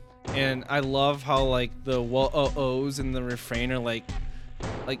 Yeah. And I love how like the whoa-oh-ohs in the refrain are like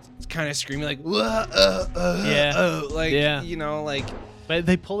kind of screaming like Yeah. like Yeah. like But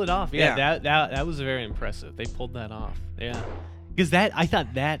they pulled it off. Yeah. Yeah. That was very impressive. They pulled that off. Yeah. Because I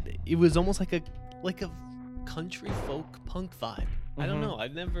thought that it was almost like a country folk punk vibe. I don't Mhm. know.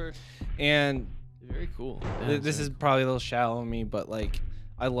 I've never. and Very cool. Yeah, this is probably a little shallow of me, but like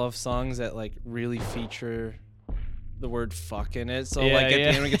I love songs that like really feature the word fuck in it. So Yeah, like at yeah. the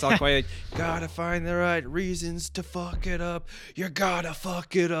end when it gets all quiet, like, gotta find the right reasons to fuck it up. You gotta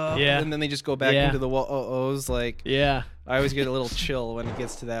fuck it up. Yeah. And then they just go back Yeah. into the whoa-oh-ohs. Like Yeah. I always get a little chill when it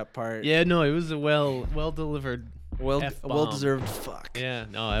gets to that part. Yeah. No, it was a well delivered. F-bomb. Well-deserved fuck. Yeah.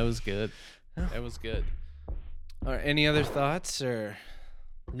 No, that was good. That was good. All right, any other thoughts or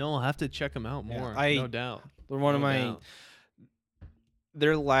No, I'll have to check them out Yeah, more. I- no doubt. they're one of No my doubt.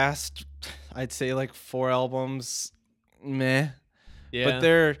 their last I'd say like 4 albums meh. Yeah.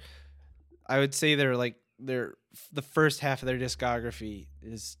 But I would say the first half of their discography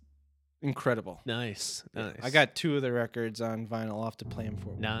is incredible. nice. Nice. I got 2 of their records on vinyl. I'll have to play them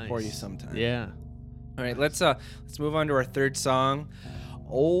for you Nice. sometime. Yeah. All right, let's move on to our third song,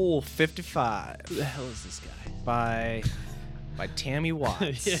 "Old 55" Who the hell is this guy? by Tammy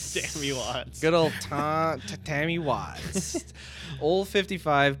Watts. Yeah, Tammy Watts. Good old Tammy Watts. "Old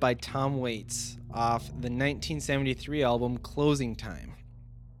 55" by Tom Waits off the 1973 album Closing Time.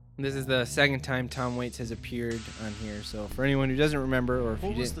 This is the second time Tom Waits has appeared on here. So for anyone who doesn't remember, or if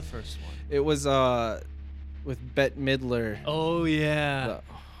What you was didn't, the first one? it was with Bette Midler. Oh yeah.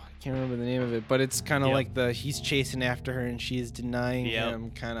 I can't remember the name of it, but it's kind of Yep. like he's chasing after her and she is denying Yep.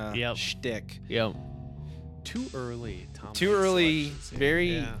 him kind of Yep. shtick. Yep. Too early, Tom. Too Waits early, selections here.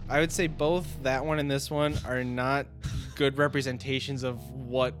 very. Yeah. I would say both that one and this one are not good representations of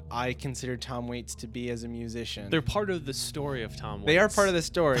what I consider Tom Waits to be as a musician. They're part of the story of Tom Waits. They are part of the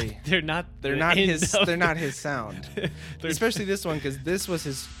story. They're not. They're the not end his. of They're it. not his sound. Especially this one because this was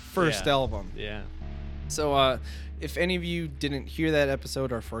his first Yeah. album. Yeah. So if any of you didn't hear that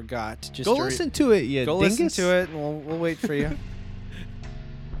episode or forgot, just Go listen to it, you Go dingus. listen to it, and we'll wait for you.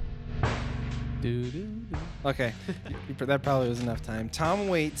 Okay, that probably was enough time. Tom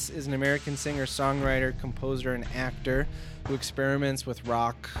Waits is an American singer, songwriter, composer, and actor who experiments with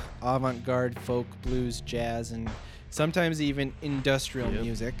rock, avant-garde, folk, blues, jazz, and sometimes even industrial Yep.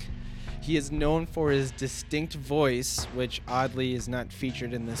 music. He is known for his distinct voice, which oddly is not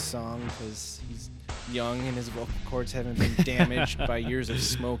featured in this song because he's young and his vocal cords haven't been damaged by years of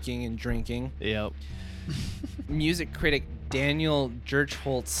smoking and drinking. Yep. Music critic Daniel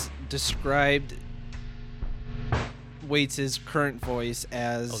Geertholz described Waits' current voice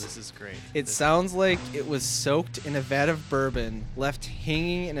as, oh, this is great. It sounds like it was soaked in a vat of bourbon, left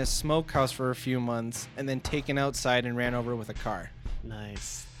hanging in a smokehouse for a few months, and then taken outside and ran over with a car.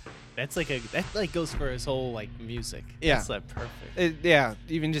 Nice. That's like that goes for his whole like music. Yeah. That's like perfect. Yeah,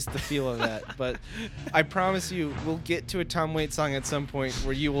 even just the feel of that. But I promise you, we'll get to a Tom Waits song at some point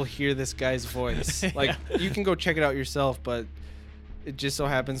where you will hear this guy's voice. Like, you can go check it out yourself, but it just so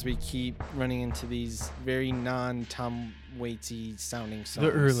happens we keep running into these very non-Tom Waitsy sounding songs.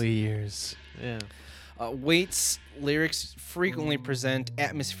 The early years. Yeah. Waits' lyrics frequently present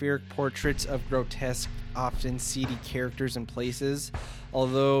atmospheric portraits of grotesque, often seedy characters and places,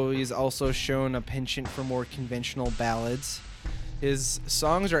 although he's also shown a penchant for more conventional ballads. His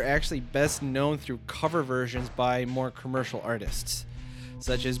songs are actually best known through cover versions by more commercial artists,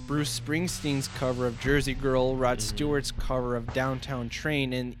 such as Bruce Springsteen's cover of Jersey Girl, Rod Stewart's cover of Downtown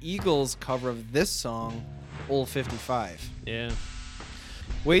Train, and Eagles' cover of this song, Old 55. Yeah.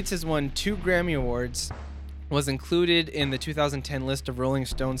 Waits has won 2 Grammy Awards, was included in the 2010 list of Rolling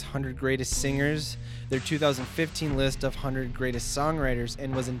Stone's 100 Greatest Singers, their 2015 list of 100 Greatest Songwriters,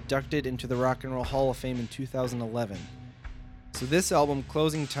 and was inducted into the Rock and Roll Hall of Fame in 2011. So this album,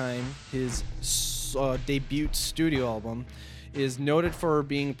 Closing Time, his debut studio album, is noted for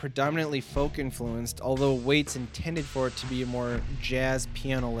being predominantly folk-influenced, although Waits intended for it to be a more jazz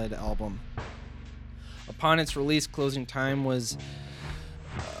piano-led album. Upon its release, Closing Time was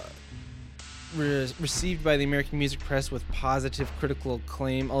received by the American music press with positive critical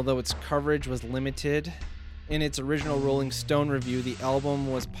acclaim, although its coverage was limited. In its original Rolling Stone review, the album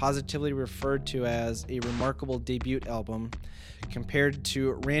was positively referred to as a remarkable debut album compared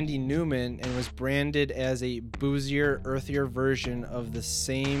to Randy Newman, and was branded as a boozier, earthier version of the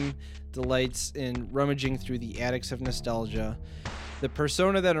same delights in rummaging through the attics of nostalgia. The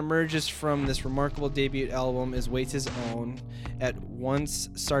persona that emerges from this remarkable debut album is Waits' own, at once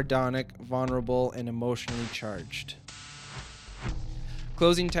sardonic, vulnerable, and emotionally charged.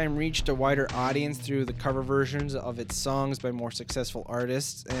 Closing Time reached a wider audience through the cover versions of its songs by more successful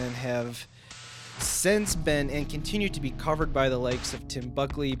artists, and have since been and continue to be covered by the likes of Tim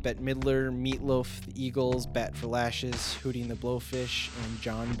Buckley, Bette Midler, Meatloaf, the Eagles, Bat for Lashes, Hootie and the Blowfish, and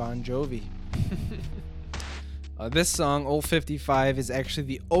John Bon Jovi. This song, Old 55, is actually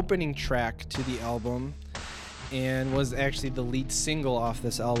the opening track to the album and was actually the lead single off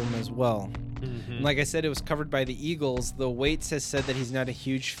this album as well. Mm-hmm. And like I said, it was covered by the Eagles, though Waits has said that he's not a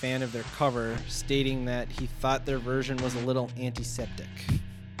huge fan of their cover, stating that he thought their version was a little antiseptic.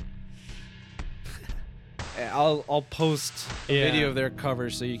 I'll post a video of their cover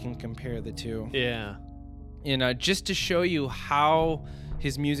so you can compare the two. Yeah. And just to show you how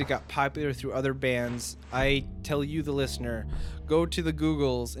his music got popular through other bands, I tell you, the listener, go to the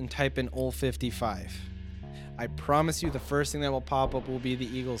Googles and type in Old 55. I promise you the first thing that will pop up will be the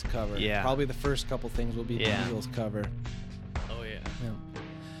Eagles cover. Yeah. Probably the first couple things will be the Eagles cover. Oh, yeah.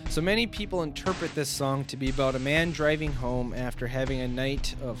 So many people interpret this song to be about a man driving home after having a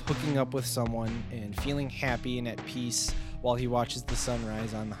night of hooking up with someone and feeling happy and at peace while he watches the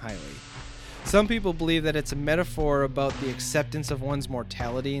sunrise on the highway. Some people believe that it's a metaphor about the acceptance of one's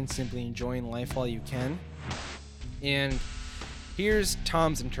mortality and simply enjoying life while you can. And here's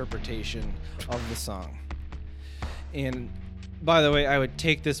Tom's interpretation of the song. And by the way, I would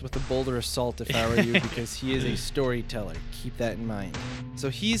take this with a boulder of salt if I were you, because he is a storyteller. Keep that in mind. So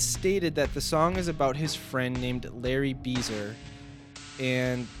he's stated that the song is about his friend named Larry Beezer,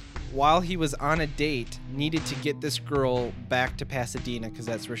 and while he was on a date, needed to get this girl back to Pasadena because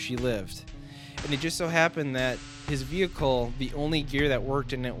that's where she lived. And it just so happened that his vehicle, the only gear that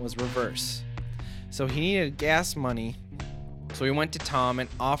worked in it was reverse. So he needed gas money, so he went to Tom and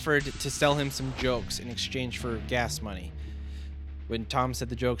offered to sell him some jokes in exchange for gas money. When Tom said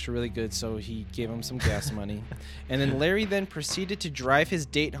the jokes were really good, so he gave him some gas money. And then Larry then proceeded to drive his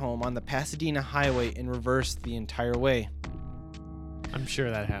date home on the Pasadena highway in reverse the entire way. I'm sure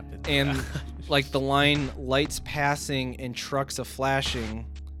that happened. And like the line, lights passing and trucks a-flashing,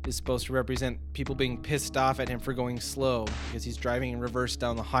 is supposed to represent people being pissed off at him for going slow because he's driving in reverse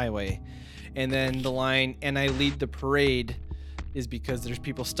down the highway. And then the line, and I lead the parade, is because there's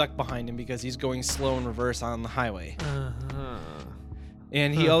people stuck behind him because he's going slow in reverse on the highway.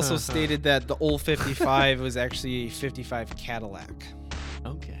 And he also stated that the Old 55 was actually a 55 Cadillac.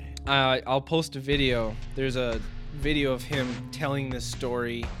 Okay. I'll post a video. There's a video of him telling this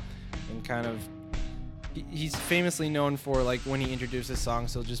story and kind of he's famously known for, like, when he introduces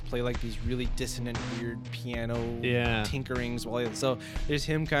songs, he'll just play like these really dissonant, weird piano tinkerings so there's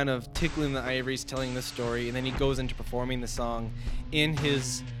him kind of tickling the ivories, telling the story, and then he goes into performing the song in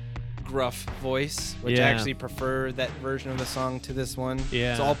his gruff voice, which I actually prefer that version of the song to this one.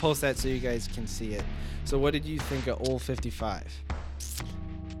 So I'll post that so you guys can see it. So what did you think of Old 55?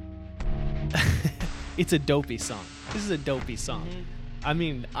 It's a dopey song. This is a dopey song. I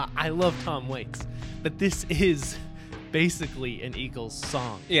mean, I love Tom Waits, but this is basically an Eagles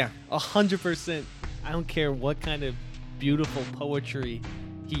song. 100%. I don't care what kind of beautiful poetry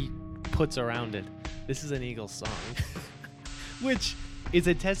he puts around it. This is an Eagles song, which is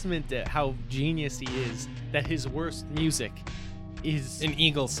a testament to how genius he is, that his worst music is an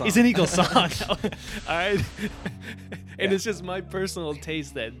Eagles song. Is an Eagles song. All right? And it's just my personal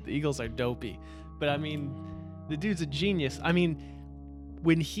taste that the Eagles are dopey. But I mean, the dude's a genius. I mean,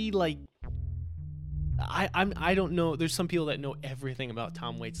 when he, like, I don't know. There's some people that know everything about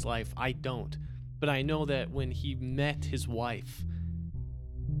Tom Waits' life. I don't. But I know that when he met his wife,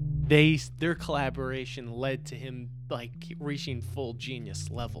 their collaboration led to him, like, reaching full genius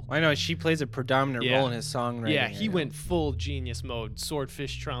level. I know she plays a predominant role in his songwriting. Yeah, he went full genius mode,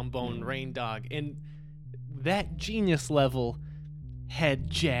 swordfish trombone, rain dog, and that genius level had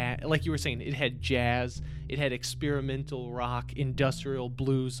jazz, like you were saying, it had jazz, it had experimental rock, industrial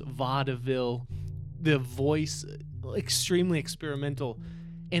blues, vaudeville, the voice, extremely experimental.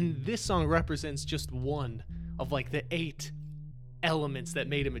 And this song represents just one of, like, the 8 elements that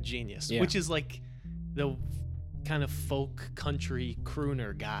made him a genius, which is, like, the kind of folk country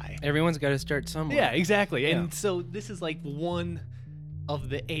crooner guy. Everyone's got to start somewhere. Yeah, exactly. And so this is, like, one of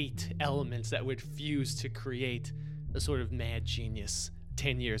the 8 elements that would fuse to create a sort of mad genius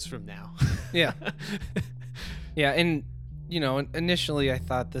 10 years from now. Yeah, and, you know, initially I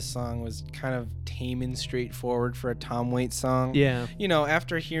thought this song was kind of tame and straightforward for a Tom Waits song. Yeah. You know,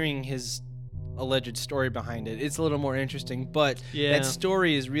 after hearing his alleged story behind it, it's a little more interesting, but that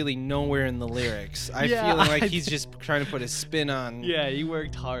story is really nowhere in the lyrics. I feel like he's just trying to put a spin on he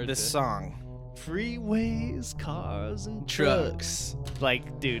worked hard the song. Freeways, cars, and trucks.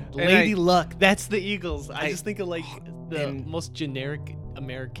 Like, dude, And Lady Luck. That's the Eagles. I just think of, like, the most generic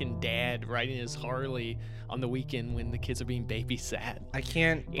American dad riding his Harley on the weekend when the kids are being babysat. I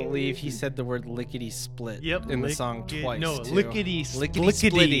can't believe he said the word lickety split in the song twice. No, too. lickety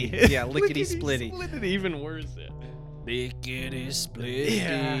splitty. Yeah, lickety splitty. Splitty, even worse. Lickety splitty.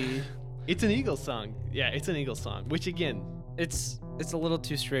 Yeah. It's an Eagles song. Yeah, it's an Eagles song. Which, again, it's a little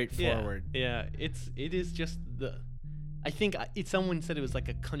too straightforward. Yeah, it is just I think someone said it was like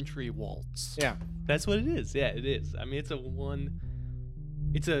a country waltz. Yeah, that's what it is. Yeah, it is. I mean, it's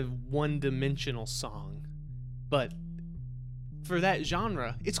a one-dimensional song, but for that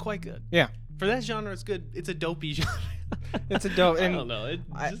genre, it's quite good. Yeah, for that genre, it's good. It's a dopey genre. It's a dope. And I don't know. It's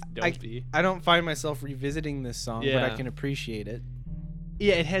just dopey. I don't find myself revisiting this song, but I can appreciate it.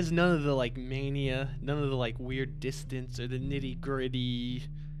 Yeah, it has none of the, like, mania, none of the, like, weird distance or the nitty-gritty.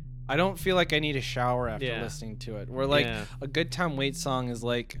 I don't feel like I need a shower after listening to it. Where, like, a good Tom Waits song is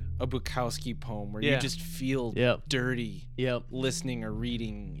like a Bukowski poem where you just feel dirty listening or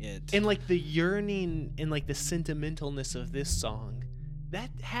reading it. And, like, the yearning and, like, the sentimentalness of this song, that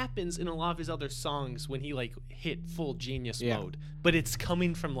happens in a lot of his other songs when he, like, hit full genius mode. But it's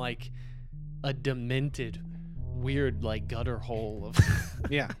coming from, like, a demented, weird, like, gutter hole of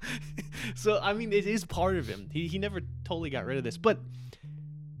So I mean, it is part of him. He never totally got rid of this, but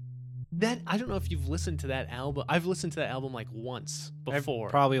that, I don't know if you've listened to that album. I've listened to that album like once before,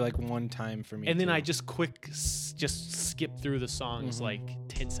 probably like one time for me, and then I just skip through the songs, like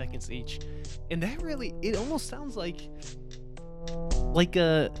 10 seconds each, and that really, it almost sounds like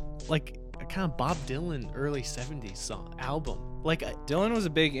a kind of Bob Dylan early 70s song album. Like, Dylan was a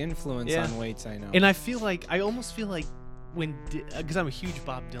big influence on Waits, I know. And I almost feel like because I'm a huge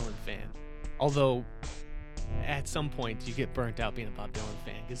Bob Dylan fan, although at some point you get burnt out being a Bob Dylan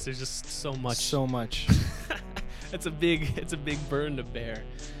fan because there's just so much. It's a big burden to bear.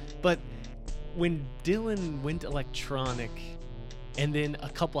 But when Dylan went electronic, and then a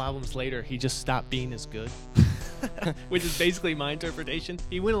couple albums later he just stopped being as good, which is basically my interpretation.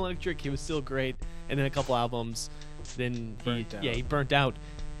 He went electric, he was still great, and then a couple albums, then he burnt out.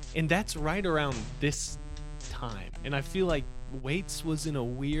 And that's right around this time. And I feel like Waits was in a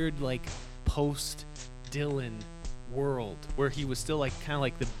weird, like, post Dylan world where he was still, like, kind of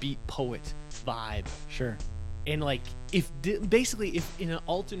like the beat poet vibe. Sure. And, like, if in an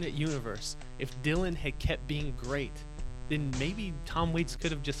alternate universe, if Dylan had kept being great, then maybe Tom Waits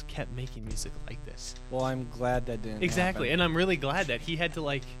could have just kept making music like this. Well, I'm glad that didn't happen. And I'm really glad that he had to,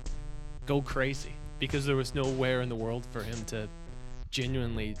 like, go crazy because there was nowhere in the world for him to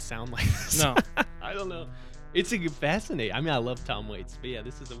genuinely sound like this. No. I don't know. It's fascinating. I mean, I love Tom Waits, but yeah,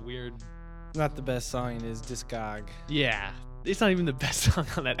 this is a weird. Not the best song in his discog. Yeah, it's not even the best song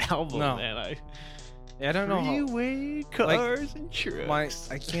on that album. No. Man. Yeah, I don't know how. Freeway cars and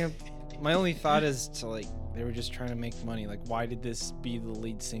trucks. My only thought is to like they were just trying to make money. Like, why did this be the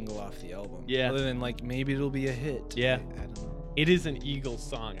lead single off the album? Yeah. Other than like maybe it'll be a hit. Yeah. I don't know. It is an Eagles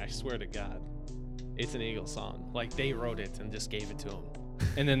song. I swear to God, it's an Eagles song. Like they wrote it and just gave it to him.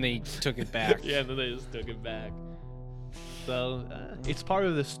 And then they took it back. Yeah, then they just took it back. So it's part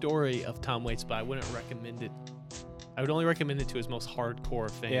of the story of Tom Waits, but I wouldn't recommend it. I would only recommend it to his most hardcore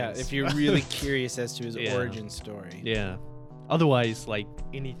fans. Yeah, if you're really curious as to his Yeah. origin story. Yeah. Otherwise, like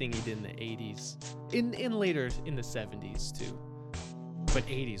anything he did in the 80s, in later in the 70s too. But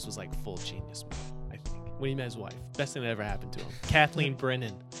 80s was like full genius move, I think. When he met his wife, best thing that ever happened to him. Kathleen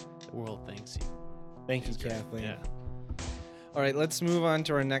Brennan, the world thanks you. Thank you, She's great. Kathleen. Yeah. All right, let's move on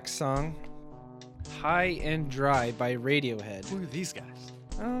to our next song. High and Dry by Radiohead. Who are these guys?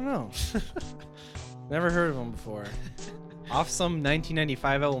 I don't know. Never heard of them before. Off some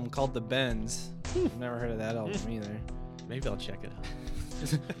 1995 album called The Bends. Never heard of that album either. Maybe I'll check it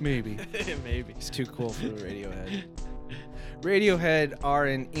out. Maybe. Maybe. It's too cool for Radiohead. Radiohead are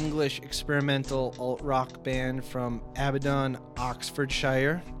an English experimental alt-rock band from Abaddon,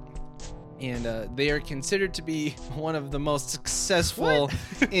 Oxfordshire. And they are considered to be one of the most successful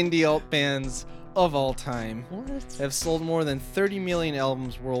indie alt bands of all time. What? Have sold more than 30 million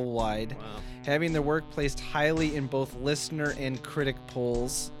albums worldwide, Wow. having their work placed highly in both listener and critic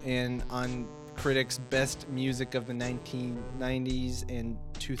polls and on critics' best music of the 1990s and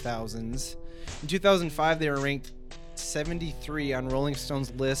 2000s. In 2005, they were ranked 73 on Rolling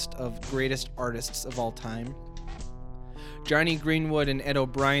Stone's list of greatest artists of all time. Johnny Greenwood and Ed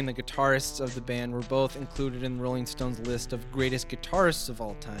O'Brien, the guitarists of the band, were both included in Rolling Stone's list of greatest guitarists of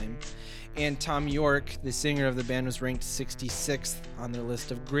all time. And Tom York, the singer of the band, was ranked 66th on their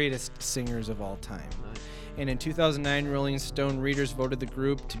list of greatest singers of all time. Nice. And in 2009, Rolling Stone readers voted the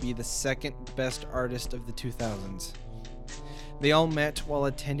group to be the second best artist of the 2000s. They all met while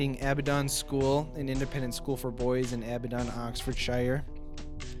attending Abaddon School, an independent school for boys in Abaddon, Oxfordshire.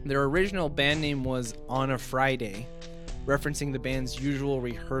 Their original band name was On a Friday, referencing the band's usual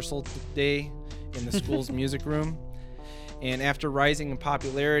rehearsal day in the school's music room. And after rising in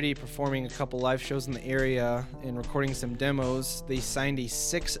popularity, performing a couple live shows in the area, and recording some demos, they signed a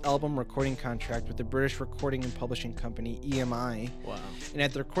 6-album recording contract with the British recording and publishing company EMI. Wow. And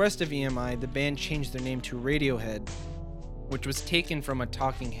at the request of EMI, the band changed their name to Radiohead, which was taken from a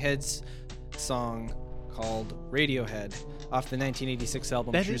Talking Heads song called Radiohead off the 1986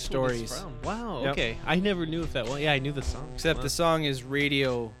 album That True is what it's Stories. from. Wow. Yep. Okay. I never knew if that was. Yeah, I knew the song. Except Wow. the song is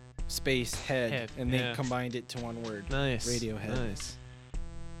Radio Space Head, Head, and they yeah. combined it to one word. Nice. Radiohead. Nice.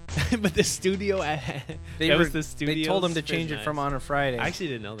 But the studio, They was the studio. They told them to change it from On a Friday. I actually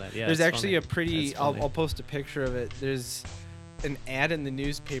didn't know that. Yeah. There's that's actually funny. a pretty. That's I'll funny. post a picture of it. There's an ad in the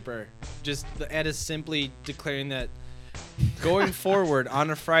newspaper. Just the ad is simply declaring that going forward, On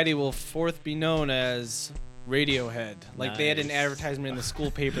a Friday will forth be known as Radiohead. Like they had an Nice. advertisement in the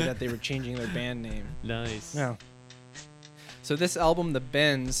school paper that they were changing their band name. Nice. Yeah. So this album, The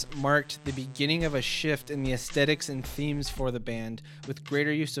Bends, marked the beginning of a shift in the aesthetics and themes for the band, with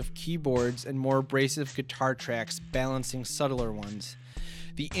greater use of keyboards and more abrasive guitar tracks balancing subtler ones.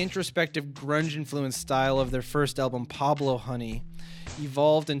 The introspective grunge-influenced style of their first album, Pablo Honey,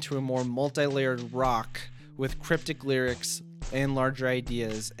 evolved into a more multi-layered rock with cryptic lyrics and larger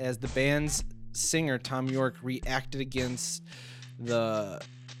ideas as the band's singer, Tom York, reacted against the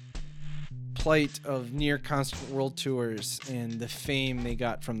plight of near constant world tours and the fame they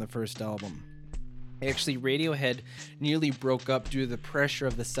got from the first album. Actually, Radiohead nearly broke up due to the pressure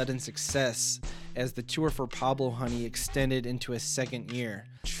of the sudden success as the tour for Pablo Honey extended into a second year.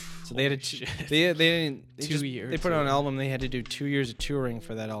 So they had to, they put out an album, they had to do 2 years of touring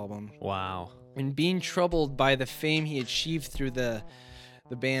for that album. Wow. And being troubled by the fame he achieved through the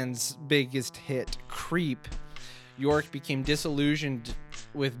band's biggest hit, Creep, York became disillusioned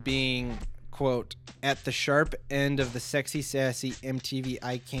with being, quote, at the sharp end of the sexy, sassy MTV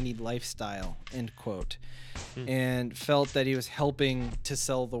eye-candied lifestyle, end quote, and felt that he was helping to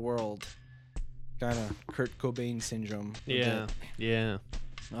sell the world. Kind of Kurt Cobain syndrome. Yeah. Yeah.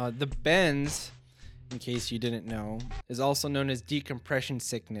 The Bends in case you didn't know, is also known as decompression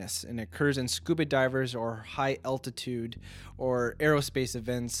sickness and occurs in scuba divers or high altitude or aerospace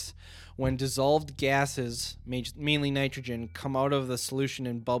events when dissolved gases, mainly nitrogen, come out of the solution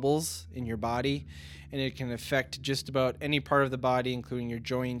in bubbles in your body, and it can affect just about any part of the body, including your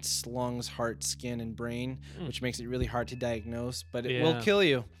joints, lungs, heart, skin, and brain, which makes it really hard to diagnose, but it will kill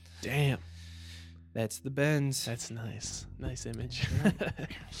you. Damn. That's the Bends. That's nice. Nice image.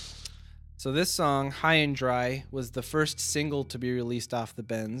 So this song, High and Dry, was the first single to be released off the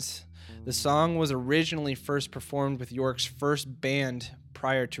Bends. The song was originally first performed with York's first band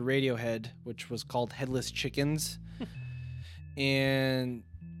prior to Radiohead, which was called Headless Chickens. And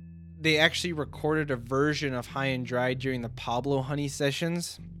they actually recorded a version of High and Dry during the Pablo Honey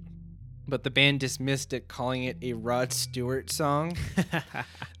sessions, but the band dismissed it, calling it a Rod Stewart song.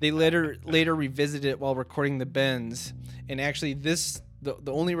 They later revisited it while recording the Bends, and actually the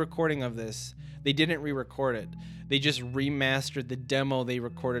only recording of this, they didn't re-record it. They just remastered the demo they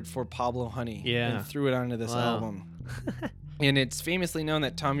recorded for Pablo Honey and threw it onto this album. And it's famously known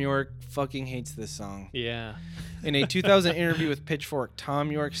that Thom Yorke fucking hates this song. Yeah. In a 2000 interview with Pitchfork,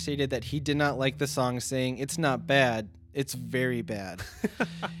 Thom Yorke stated that he did not like the song, saying, "It's not bad, it's very bad."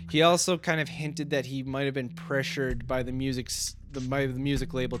 He also kind of hinted that he might have been pressured by the music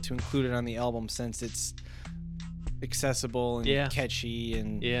label to include it on the album since it's accessible and catchy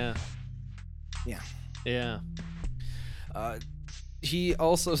and yeah. He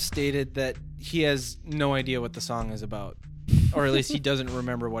also stated that he has no idea what the song is about, or at least he doesn't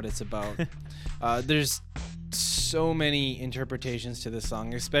remember what it's about. There's so many interpretations to this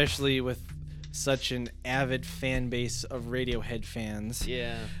song, especially with such an avid fan base of Radiohead fans.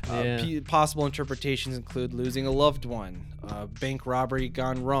 Possible interpretations include losing a loved one, bank robbery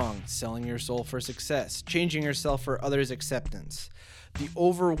gone wrong, selling your soul for success, changing yourself for others' acceptance. The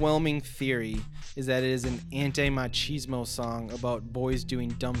overwhelming theory is that it is an anti-machismo song about boys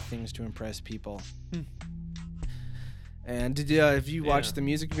doing dumb things to impress people. And have you watched the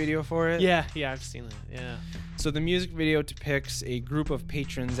music video for it? Yeah, I've seen it. Yeah. So the music video depicts a group of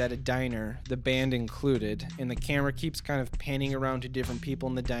patrons at a diner, the band included, and the camera keeps kind of panning around to different people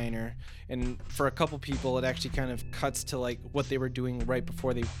in the diner. And for a couple people, it actually kind of cuts to like what they were doing right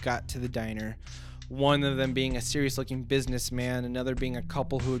before they got to the diner. One of them being a serious-looking businessman, another being a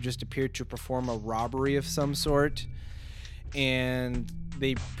couple who just appeared to perform a robbery of some sort. And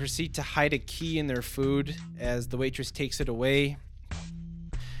they proceed to hide a key in their food as the waitress takes it away.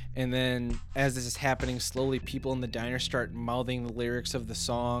 And then as this is happening, slowly people in the diner start mouthing the lyrics of the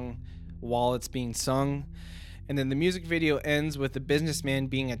song while it's being sung. And then the music video ends with the businessman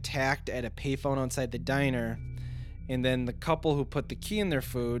being attacked at a payphone outside the diner. And then the couple who put the key in their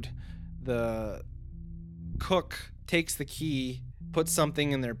food, the cook takes the key, puts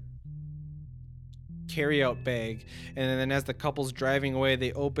something in their carry-out bag, and then as the couple's driving away,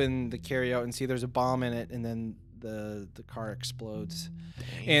 they open the carry-out and see there's a bomb in it, and then the car explodes.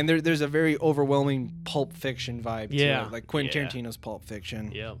 Dang. And there's a very overwhelming Pulp Fiction vibe to it, like Quentin Tarantino's Pulp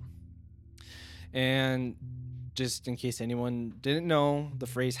Fiction. Yep. And just in case anyone didn't know, the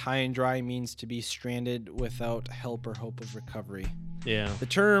phrase high and dry means to be stranded without help or hope of recovery. Yeah. The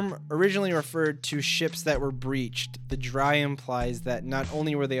term originally referred to ships that were breached. The dry implies that not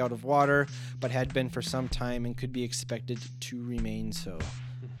only were they out of water, but had been for some time and could be expected to remain so.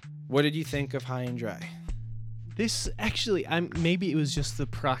 What did you think of High and Dry? This actually, maybe it was just the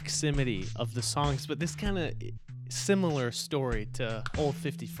proximity of the songs, but this kind of similar story to Old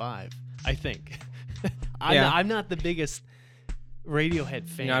 55, I think. I'm not the biggest Radiohead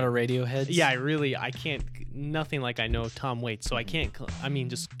fan. You're not a Radiohead? Yeah, I can't, nothing like I know Tom Waits, so I can't,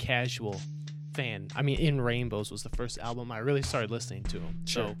 just casual fan. In Rainbows was the first album I really started listening to him.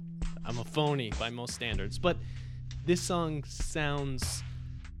 Sure. So I'm a phony by most standards. But this song sounds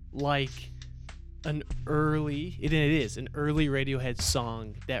like it is an early Radiohead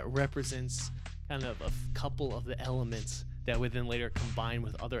song that represents kind of a couple of the elements that would then later combine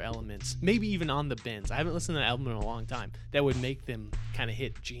with other elements, maybe even on the Bends. I haven't listened to that album in a long time. That would make them kind of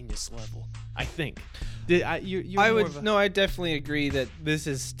hit genius level, I think. I definitely agree that this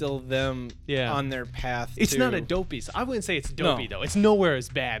is still them on their path. It's not a dopey. I wouldn't say it's dopey though. It's nowhere as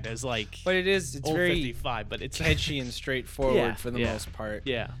bad as But it is. It's Old very 55. But it's catchy and straightforward for the most part.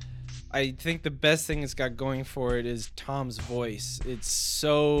 Yeah. I think the best thing it's got going for it is Tom's voice. It's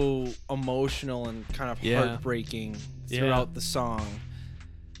so emotional and kind of heartbreaking throughout the song.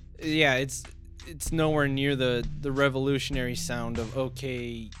 Yeah, it's nowhere near the revolutionary sound of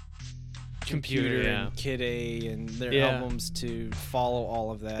OK Computer and Kid A and their albums to follow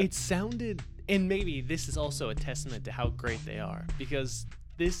all of that. It sounded, and maybe this is also a testament to how great they are, because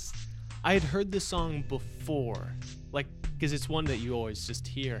this I had heard this song before, like, because it's one that you always just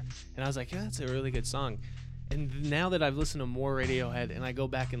hear, and I was like, yeah, that's a really good song. And now that I've listened to more Radiohead and I go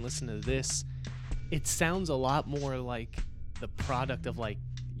back and listen to this, it sounds a lot more like the product of like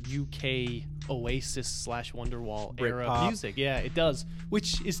UK Oasis / Wonderwall era Britpop. music. Yeah, it does.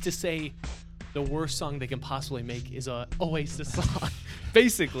 Which is to say, the worst song they can possibly make is a Oasis song,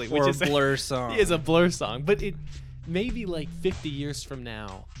 basically. Or which a is Blur song. Is a Blur song, but it maybe like 50 years from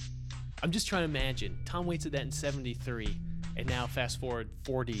now. I'm just trying to imagine. Tom Waits did that in 73, and now fast forward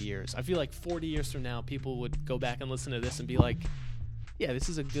 40 years. I feel like 40 years from now, people would go back and listen to this and be like, yeah, this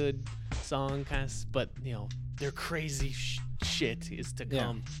is a good song, kind of, but, you know, their crazy shit is to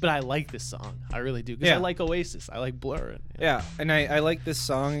come. But I like this song. I really do. Because I like Oasis. I like Blur. Yeah, and I like this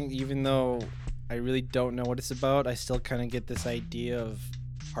song, even though I really don't know what it's about. I still kind of get this idea of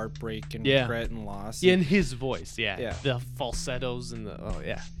heartbreak and regret and loss. Yeah, in his voice, the falsettos and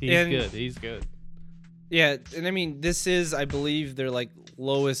he's good. Yeah, and I mean, this is, I believe, their like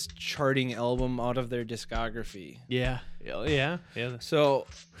lowest charting album out of their discography. Yeah. So,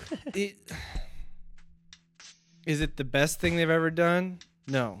 is it the best thing they've ever done?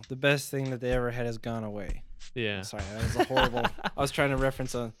 No, the best thing that they ever had has gone away. Yeah. Sorry, that was a horrible. I was trying to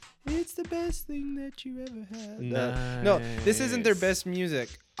reference a. It's the best thing that you ever had. No, this isn't their best music.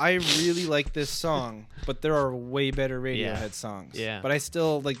 I really like this song, but there are way better Radiohead songs. Yeah. But I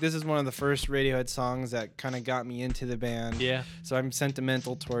still like. This is one of the first Radiohead songs that kind of got me into the band. Yeah. So I'm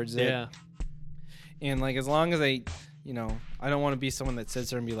sentimental towards it. Yeah. And like, as long as I don't want to be someone that sits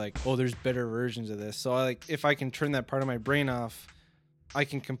there and be like, oh, there's better versions of this. So I like, if I can turn that part of my brain off, I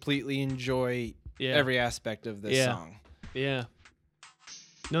can completely enjoy every aspect of this song. Yeah.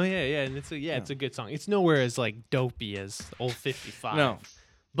 No, and it's a good song. It's nowhere as like dopey as Old 55. No.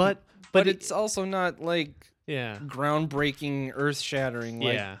 But it's also not like groundbreaking, earth-shattering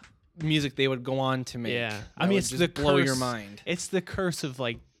like music they would go on to make. Yeah. I mean, it's just the blow curse, your mind. It's the curse of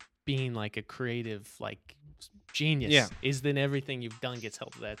like being like a creative like genius. Yeah. Is then everything you've done gets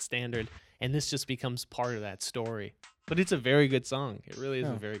held to that standard, and this just becomes part of that story. But it's a very good song. It really is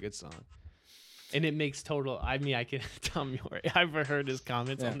a very good song. And it makes total. I mean, I can. Tom York. I've heard his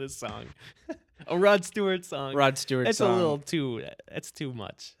comments on this song. A Rod Stewart song. Rod Stewart That's song. a little too. That's too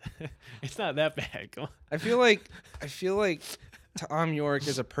much. It's not that bad. Come on. I feel like Tom York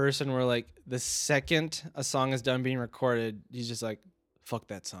is a person where like the second a song is done being recorded, he's just like, fuck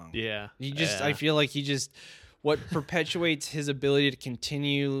that song. Yeah. I feel like what perpetuates his ability to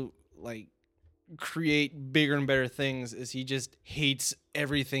continue like create bigger and better things is he just hates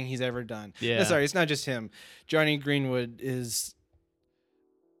everything he's ever done. Yeah. No, sorry, it's not just him. Johnny Greenwood is.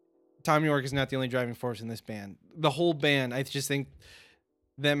 Tom York is not the only driving force in this band. The whole band, I just think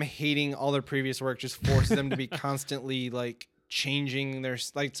them hating all their previous work just forces them to be constantly like changing their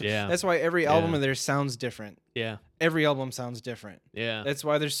like. That's why every album of theirs sounds different. Yeah. Every album sounds different. Yeah. That's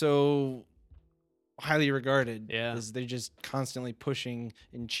why they're so highly regarded. Yeah. Is they're just constantly pushing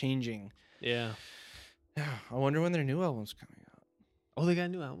and changing. Yeah. I wonder when their new album's coming out. Oh, they got a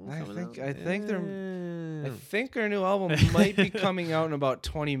new album coming out? I think their new album might be coming out in about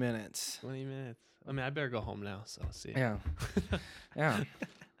 20 minutes. 20 minutes. I mean, I better go home now, so I'll see. Yeah. Yeah.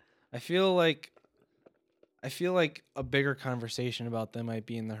 I feel like a bigger conversation about them might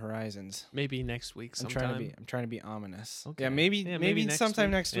be in the horizons. Maybe next week sometime. I'm trying to be ominous. Okay. Yeah, maybe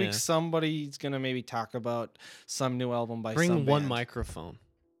sometime next week Yeah. somebody's going to maybe talk about some new album by some Bring one band. microphone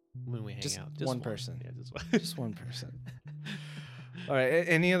when we hang Just out. one person. Yeah, just one. Just one person. All right.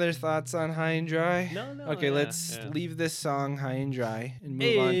 Any other thoughts on High and Dry? No. Okay, let's leave this song High and Dry and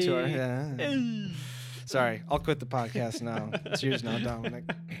move on to our. Sorry, I'll quit the podcast now. It's yours now, Dominic.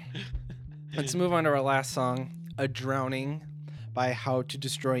 Let's move on to our last song, A Drowning by How to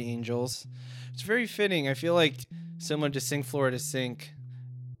Destroy Angels. It's very fitting. I feel like similar to Sing Florida Sink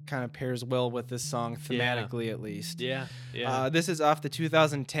kind of pairs well with this song thematically at least. Yeah. This is off the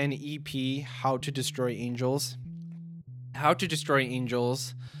 2010 EP, How to Destroy Angels. How to Destroy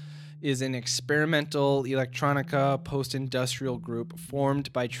Angels is an experimental electronica post-industrial group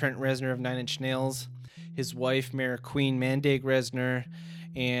formed by Trent Reznor of Nine Inch Nails, his wife, Mara Queen Mandag Reznor,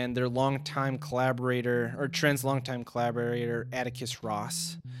 and their Trent's longtime collaborator, Atticus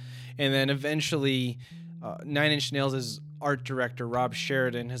Ross. And then eventually, Nine Inch Nails' art director, Rob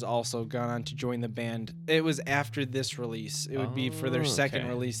Sheridan, has also gone on to join the band. It was after this release. It would be for their second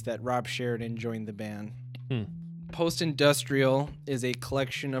release that Rob Sheridan joined the band. Post-industrial is a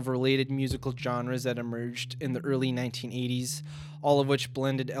collection of related musical genres that emerged in the early 1980s, all of which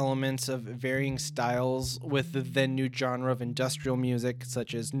blended elements of varying styles with the then new genre of industrial music,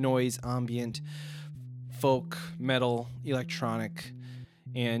 such as noise, ambient, folk, metal, electronic.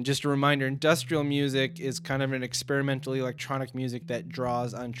 And just a reminder, industrial music is kind of an experimental electronic music that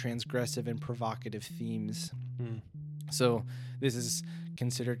draws on transgressive and provocative themes. So this is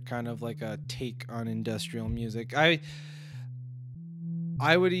considered kind of like a take on industrial music. I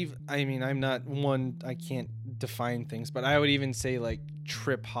would even, I mean, I'm not one, I can't define things, but I would even say like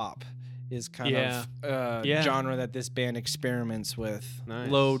trip hop is kind of genre that this band experiments with. Nice.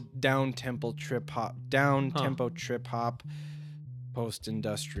 Low down tempo trip hop,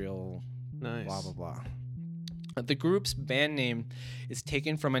 post-industrial, Nice. blah blah blah. The group's band name is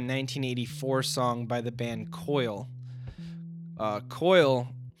taken from a 1984 song by the band Coil. Coil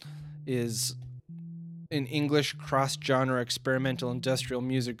is an English cross-genre experimental industrial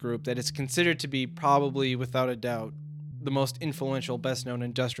music group that is considered to be probably, without a doubt, the most influential, best-known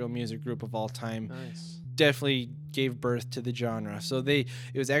industrial music group of all time. Nice. Definitely gave birth to the genre. So it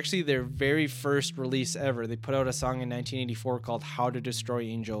was actually their very first release ever. They put out a song in 1984 called How to Destroy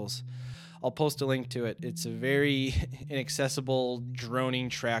Angels. I'll post a link to it. It's a very inaccessible, droning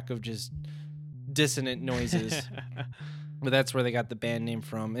track of just dissonant noises. But that's where they got the band name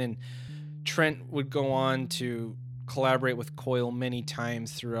from. And Trent would go on to collaborate with Coil many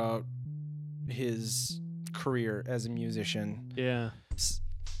times throughout his career as a musician. Yeah.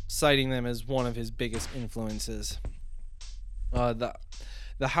 Citing them as one of his biggest influences. The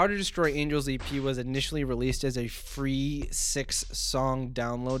How to Destroy Angels EP was initially released as a free 6-song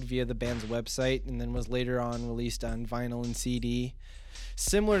download via the band's website, and then was later on released on vinyl and CD.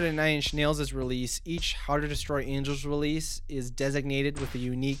 Similar to Nine Inch Nails' release, each How to Destroy Angels release is designated with a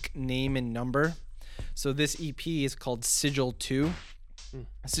unique name and number. So this EP is called Sigil 2.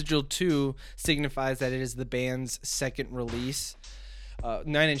 Sigil 2 signifies that it is the band's second release.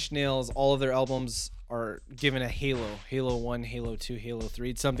 Nine Inch Nails, all of their albums are given a halo. Halo 1, Halo 2, Halo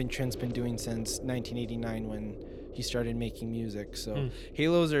 3. It's something Trent's been doing since 1989 when he started making music. So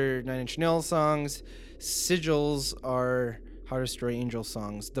Halos are Nine Inch Nails songs. Sigils are How to Destroy Angel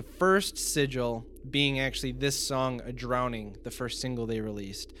songs. The first sigil being actually this song, A Drowning, the first single they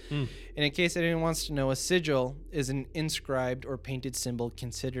released. And in case anyone wants to know, a sigil is an inscribed or painted symbol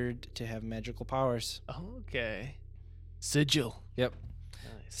considered to have magical powers. Okay. Sigil. Yep.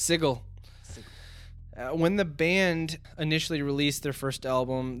 Nice. Sigil. When the band initially released their first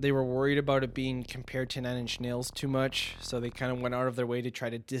album, they were worried about it being compared to Nine Inch Nails too much, so they kind of went out of their way to try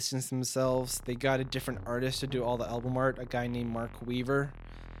to distance themselves. They got a different artist to do all the album art, a guy named Mark Weaver,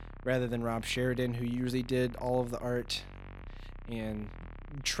 rather than Rob Sheridan, who usually did all of the art. And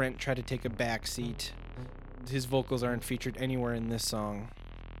Trent tried to take a back seat. His vocals aren't featured anywhere in this song.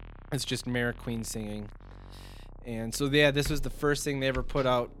 It's just Mara Queen singing. And so, yeah, this was the first thing they ever put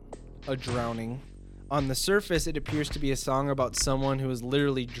out, A Drowning. On the surface, it appears to be a song about someone who is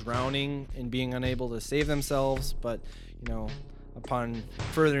literally drowning and being unable to save themselves, but, you know, upon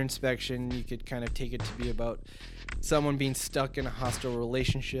further inspection, you could kind of take it to be about someone being stuck in a hostile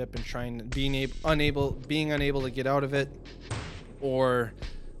relationship and being unable to get out of it, or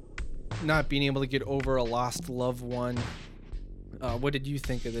not being able to get over a lost loved one. What did you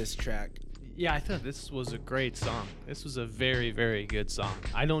think of this track? Yeah, I thought this was a great song. This was a very, very good song.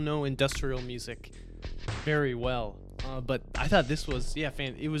 I don't know industrial music very well, but I thought this was,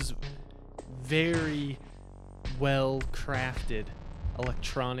 it was very well crafted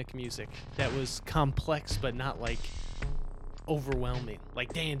electronic music that was complex but not like overwhelming,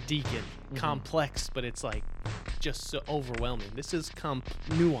 like Dan Deacon. Complex, but it's like just so overwhelming. This is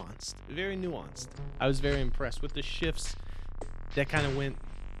nuanced, very nuanced. I was very impressed with the shifts that kind of went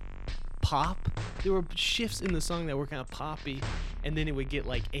pop. There were shifts in the song that were kind of poppy, and then it would get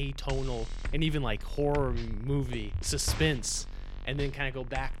like atonal and even like horror movie suspense, and then kind of go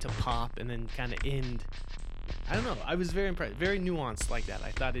back to pop and then kind of end. I don't know. I was very impressed. Very nuanced like that. I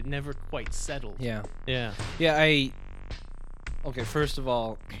thought it never quite settled. Yeah. Yeah. Okay, first of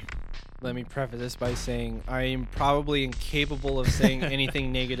all, let me preface this by saying I am probably incapable of saying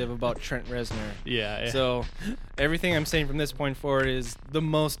anything negative about Trent Reznor. Yeah. So everything I'm saying from this point forward is the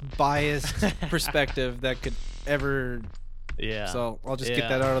most biased perspective that could ever. Yeah. So I'll just get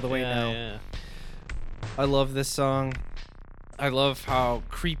that out of the way now. Yeah. I love this song. I love how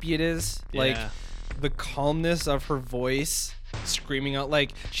creepy it is. Like the calmness of her voice, screaming out,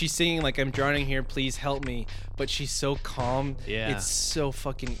 like she's singing like, I'm drowning here, please help me, but she's so calm. It's so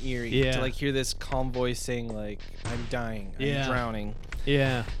fucking eerie to like hear this calm voice saying like, I'm dying, I'm drowning.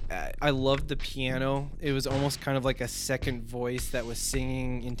 I loved the piano. It was almost kind of like a second voice that was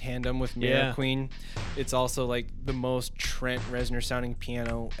singing in tandem with Mara Queen. It's also like the most Trent Reznor sounding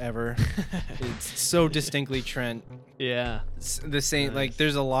piano ever. It's so distinctly Trent. Yeah. The same, like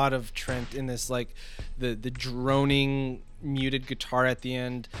there's a lot of Trent in this, like the droning muted guitar at the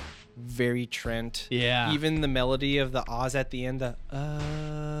end, very Trent. Yeah. Even the melody of the Oz at the end,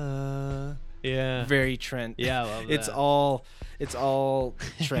 yeah. very Trent. Yeah, I love that. It's all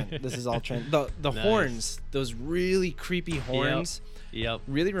Trent. This is all Trent. The Nice. horns, those really creepy horns, Yep.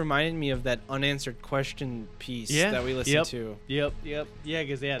 really reminded me of that unanswered question piece that we listened to. Yep. Yeah,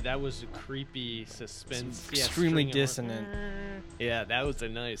 because that was a creepy suspense. Extremely string dissonant. Yeah, that was a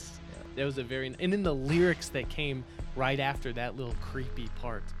nice. That was a very. And then the lyrics that came right after that little creepy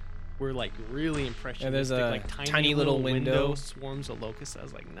part were like really impressionistic. Yeah, there's a like tiny little window, swarms of locusts. I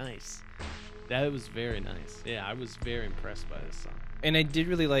was like, nice. That was very nice. Yeah, I was very impressed by this song. And I did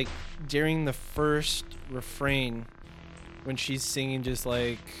really like during the first refrain when she's singing just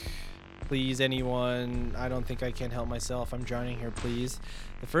like, please anyone, I don't think I can help myself, I'm drowning here, please.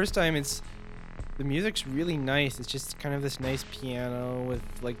 The first time the music's really nice. It's just kind of this nice piano with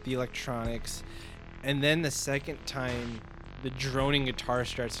like the electronics. And then the second time the droning guitar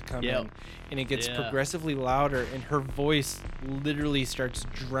starts to come in and it gets progressively louder and her voice literally starts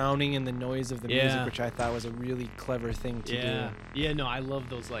drowning in the noise of the music, which I thought was a really clever thing to do. Yeah, no, I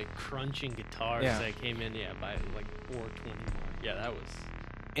love those like crunching guitars that came in by like 420 mark. Yeah, that was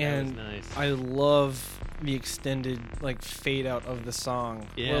nice. I love the extended like fade out of the song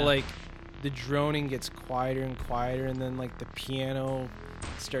where like the droning gets quieter and quieter and then like the piano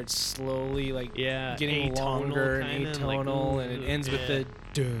starts slowly like getting atonal, longer and atonal, like, and it ends with the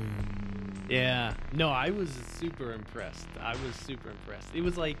dun. Yeah. No, I was super impressed. It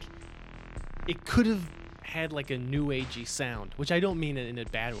was like it could have had like a new agey sound, which I don't mean it in a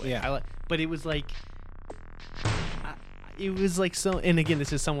bad way. Yeah. But it was like so. And again,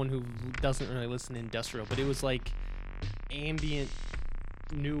 this is someone who doesn't really listen to industrial, but it was like ambient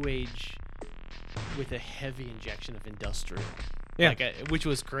new age with a heavy injection of industrial. Yeah, which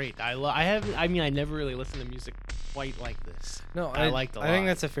was great. I never really listened to music quite like this. No, I liked a lot. I think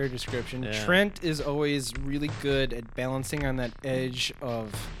that's a fair description. Yeah. Trent is always really good at balancing on that edge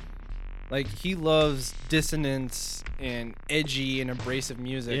of, like, he loves dissonance and edgy and abrasive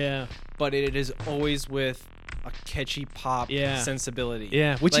music. Yeah. But it is always with a catchy pop sensibility.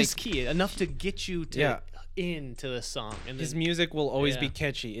 Yeah, which like, is key enough to get you into the song. And his music will always be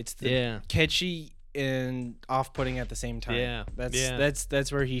catchy. It's the catchy and off-putting at the same time. Yeah,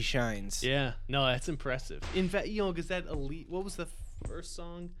 that's where he shines. Yeah, no, that's impressive. In fact, because that Elite, what was the first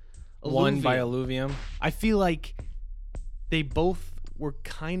song? One by Illuvium. I feel like they both were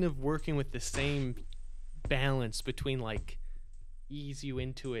kind of working with the same balance between like ease you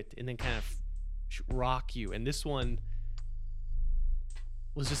into it and then kind of rock you. And this one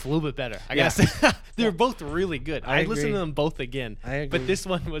was just a little bit better, I guess. They were both really good. I listened to them both again. I agree. But this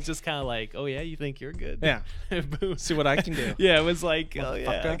one was just kind of like, oh yeah, you think you're good? Yeah. See what I can do. Yeah, it was like, oh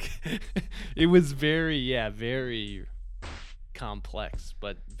yeah. It was very complex,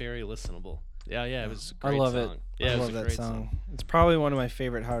 but very listenable. Yeah, it was a great I love song. it. Yeah, I love that song. It's probably one of my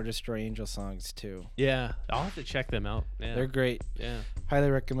favorite How to Destroy Angel songs too. Yeah, I'll have to check them out. Yeah. They're great. Yeah. Highly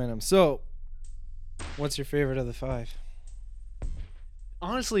recommend them. So, what's your favorite of the 5?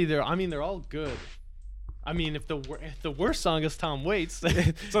 Honestly, they're all good. I mean, if the worst song is Tom Waits,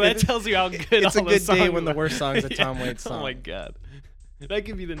 so that tells you how good it's all a good songs day when are. the worst song is a Tom Waits song. Oh my god, that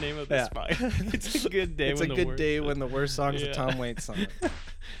could be the name of this podcast. It's a good day. It's when a good day when the worst song is a Tom Waits song.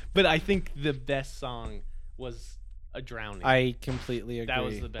 But I think the best song was A Drowning. I completely agree. That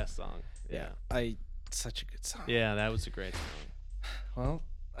was the best song. Yeah. Such a good song. Yeah, that was a great song. Well,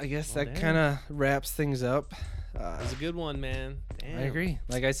 I guess that kind of wraps things up. It was a good one, man. Damn. I agree.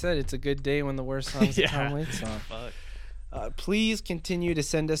 Like I said, it's a good day when the worst song is a Tom Waits song. Fuck. Please continue to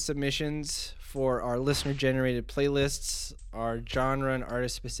send us submissions for our listener-generated playlists, our genre and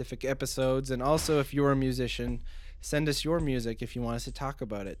artist-specific episodes, and also if you're a musician, send us your music if you want us to talk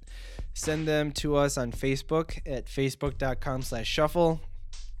about it. Send them to us on Facebook at facebook.com/shuffle,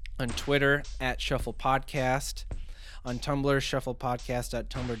 on Twitter at shufflepodcast, on Tumblr,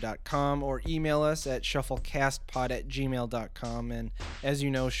 shufflepodcast.tumblr.com, or email us at shufflecastpod@gmail.com. And as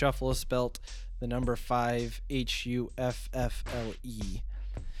you know, shuffle is spelt the number 5, HUFFLE.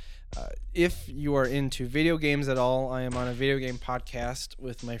 If you are into video games at all, I am on a video game podcast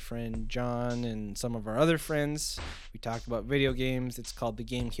with my friend John and some of our other friends. We talk about video games. It's called The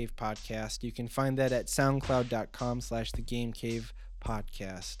Game Cave Podcast. You can find that at soundcloud.com/The Game Cave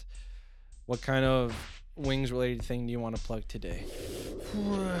Podcast. What kind of Wings-related thing do you want to plug today?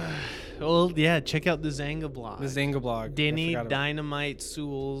 Well, yeah, check out the Zanga blog. The Zanga blog. Denny Dynamite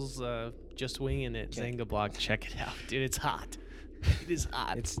Sewell's Just Winging It Zanga blog. Check it out, dude. It's hot. It is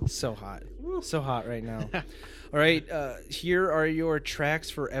hot. It's so hot. So hot right now. All right, here are your tracks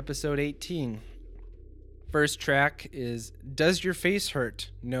for episode 18. First track is Does Your Face Hurt?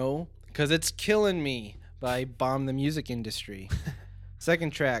 No, 'Cause It's Killing Me by Bomb the Music Industry.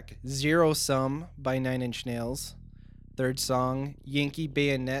 Second track, Zero Sum by Nine Inch Nails. Third song, Yankee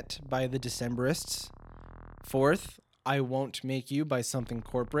Bayonet by the Decemberists. Fourth, I Won't Make You by Something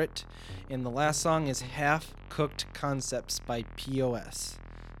Corporate. And the last song is Half Cooked Concepts by POS.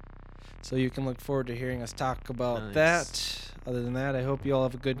 So you can look forward to hearing us talk about that. Other than that, I hope you all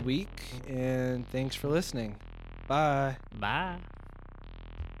have a good week, and thanks for listening. Bye. Bye.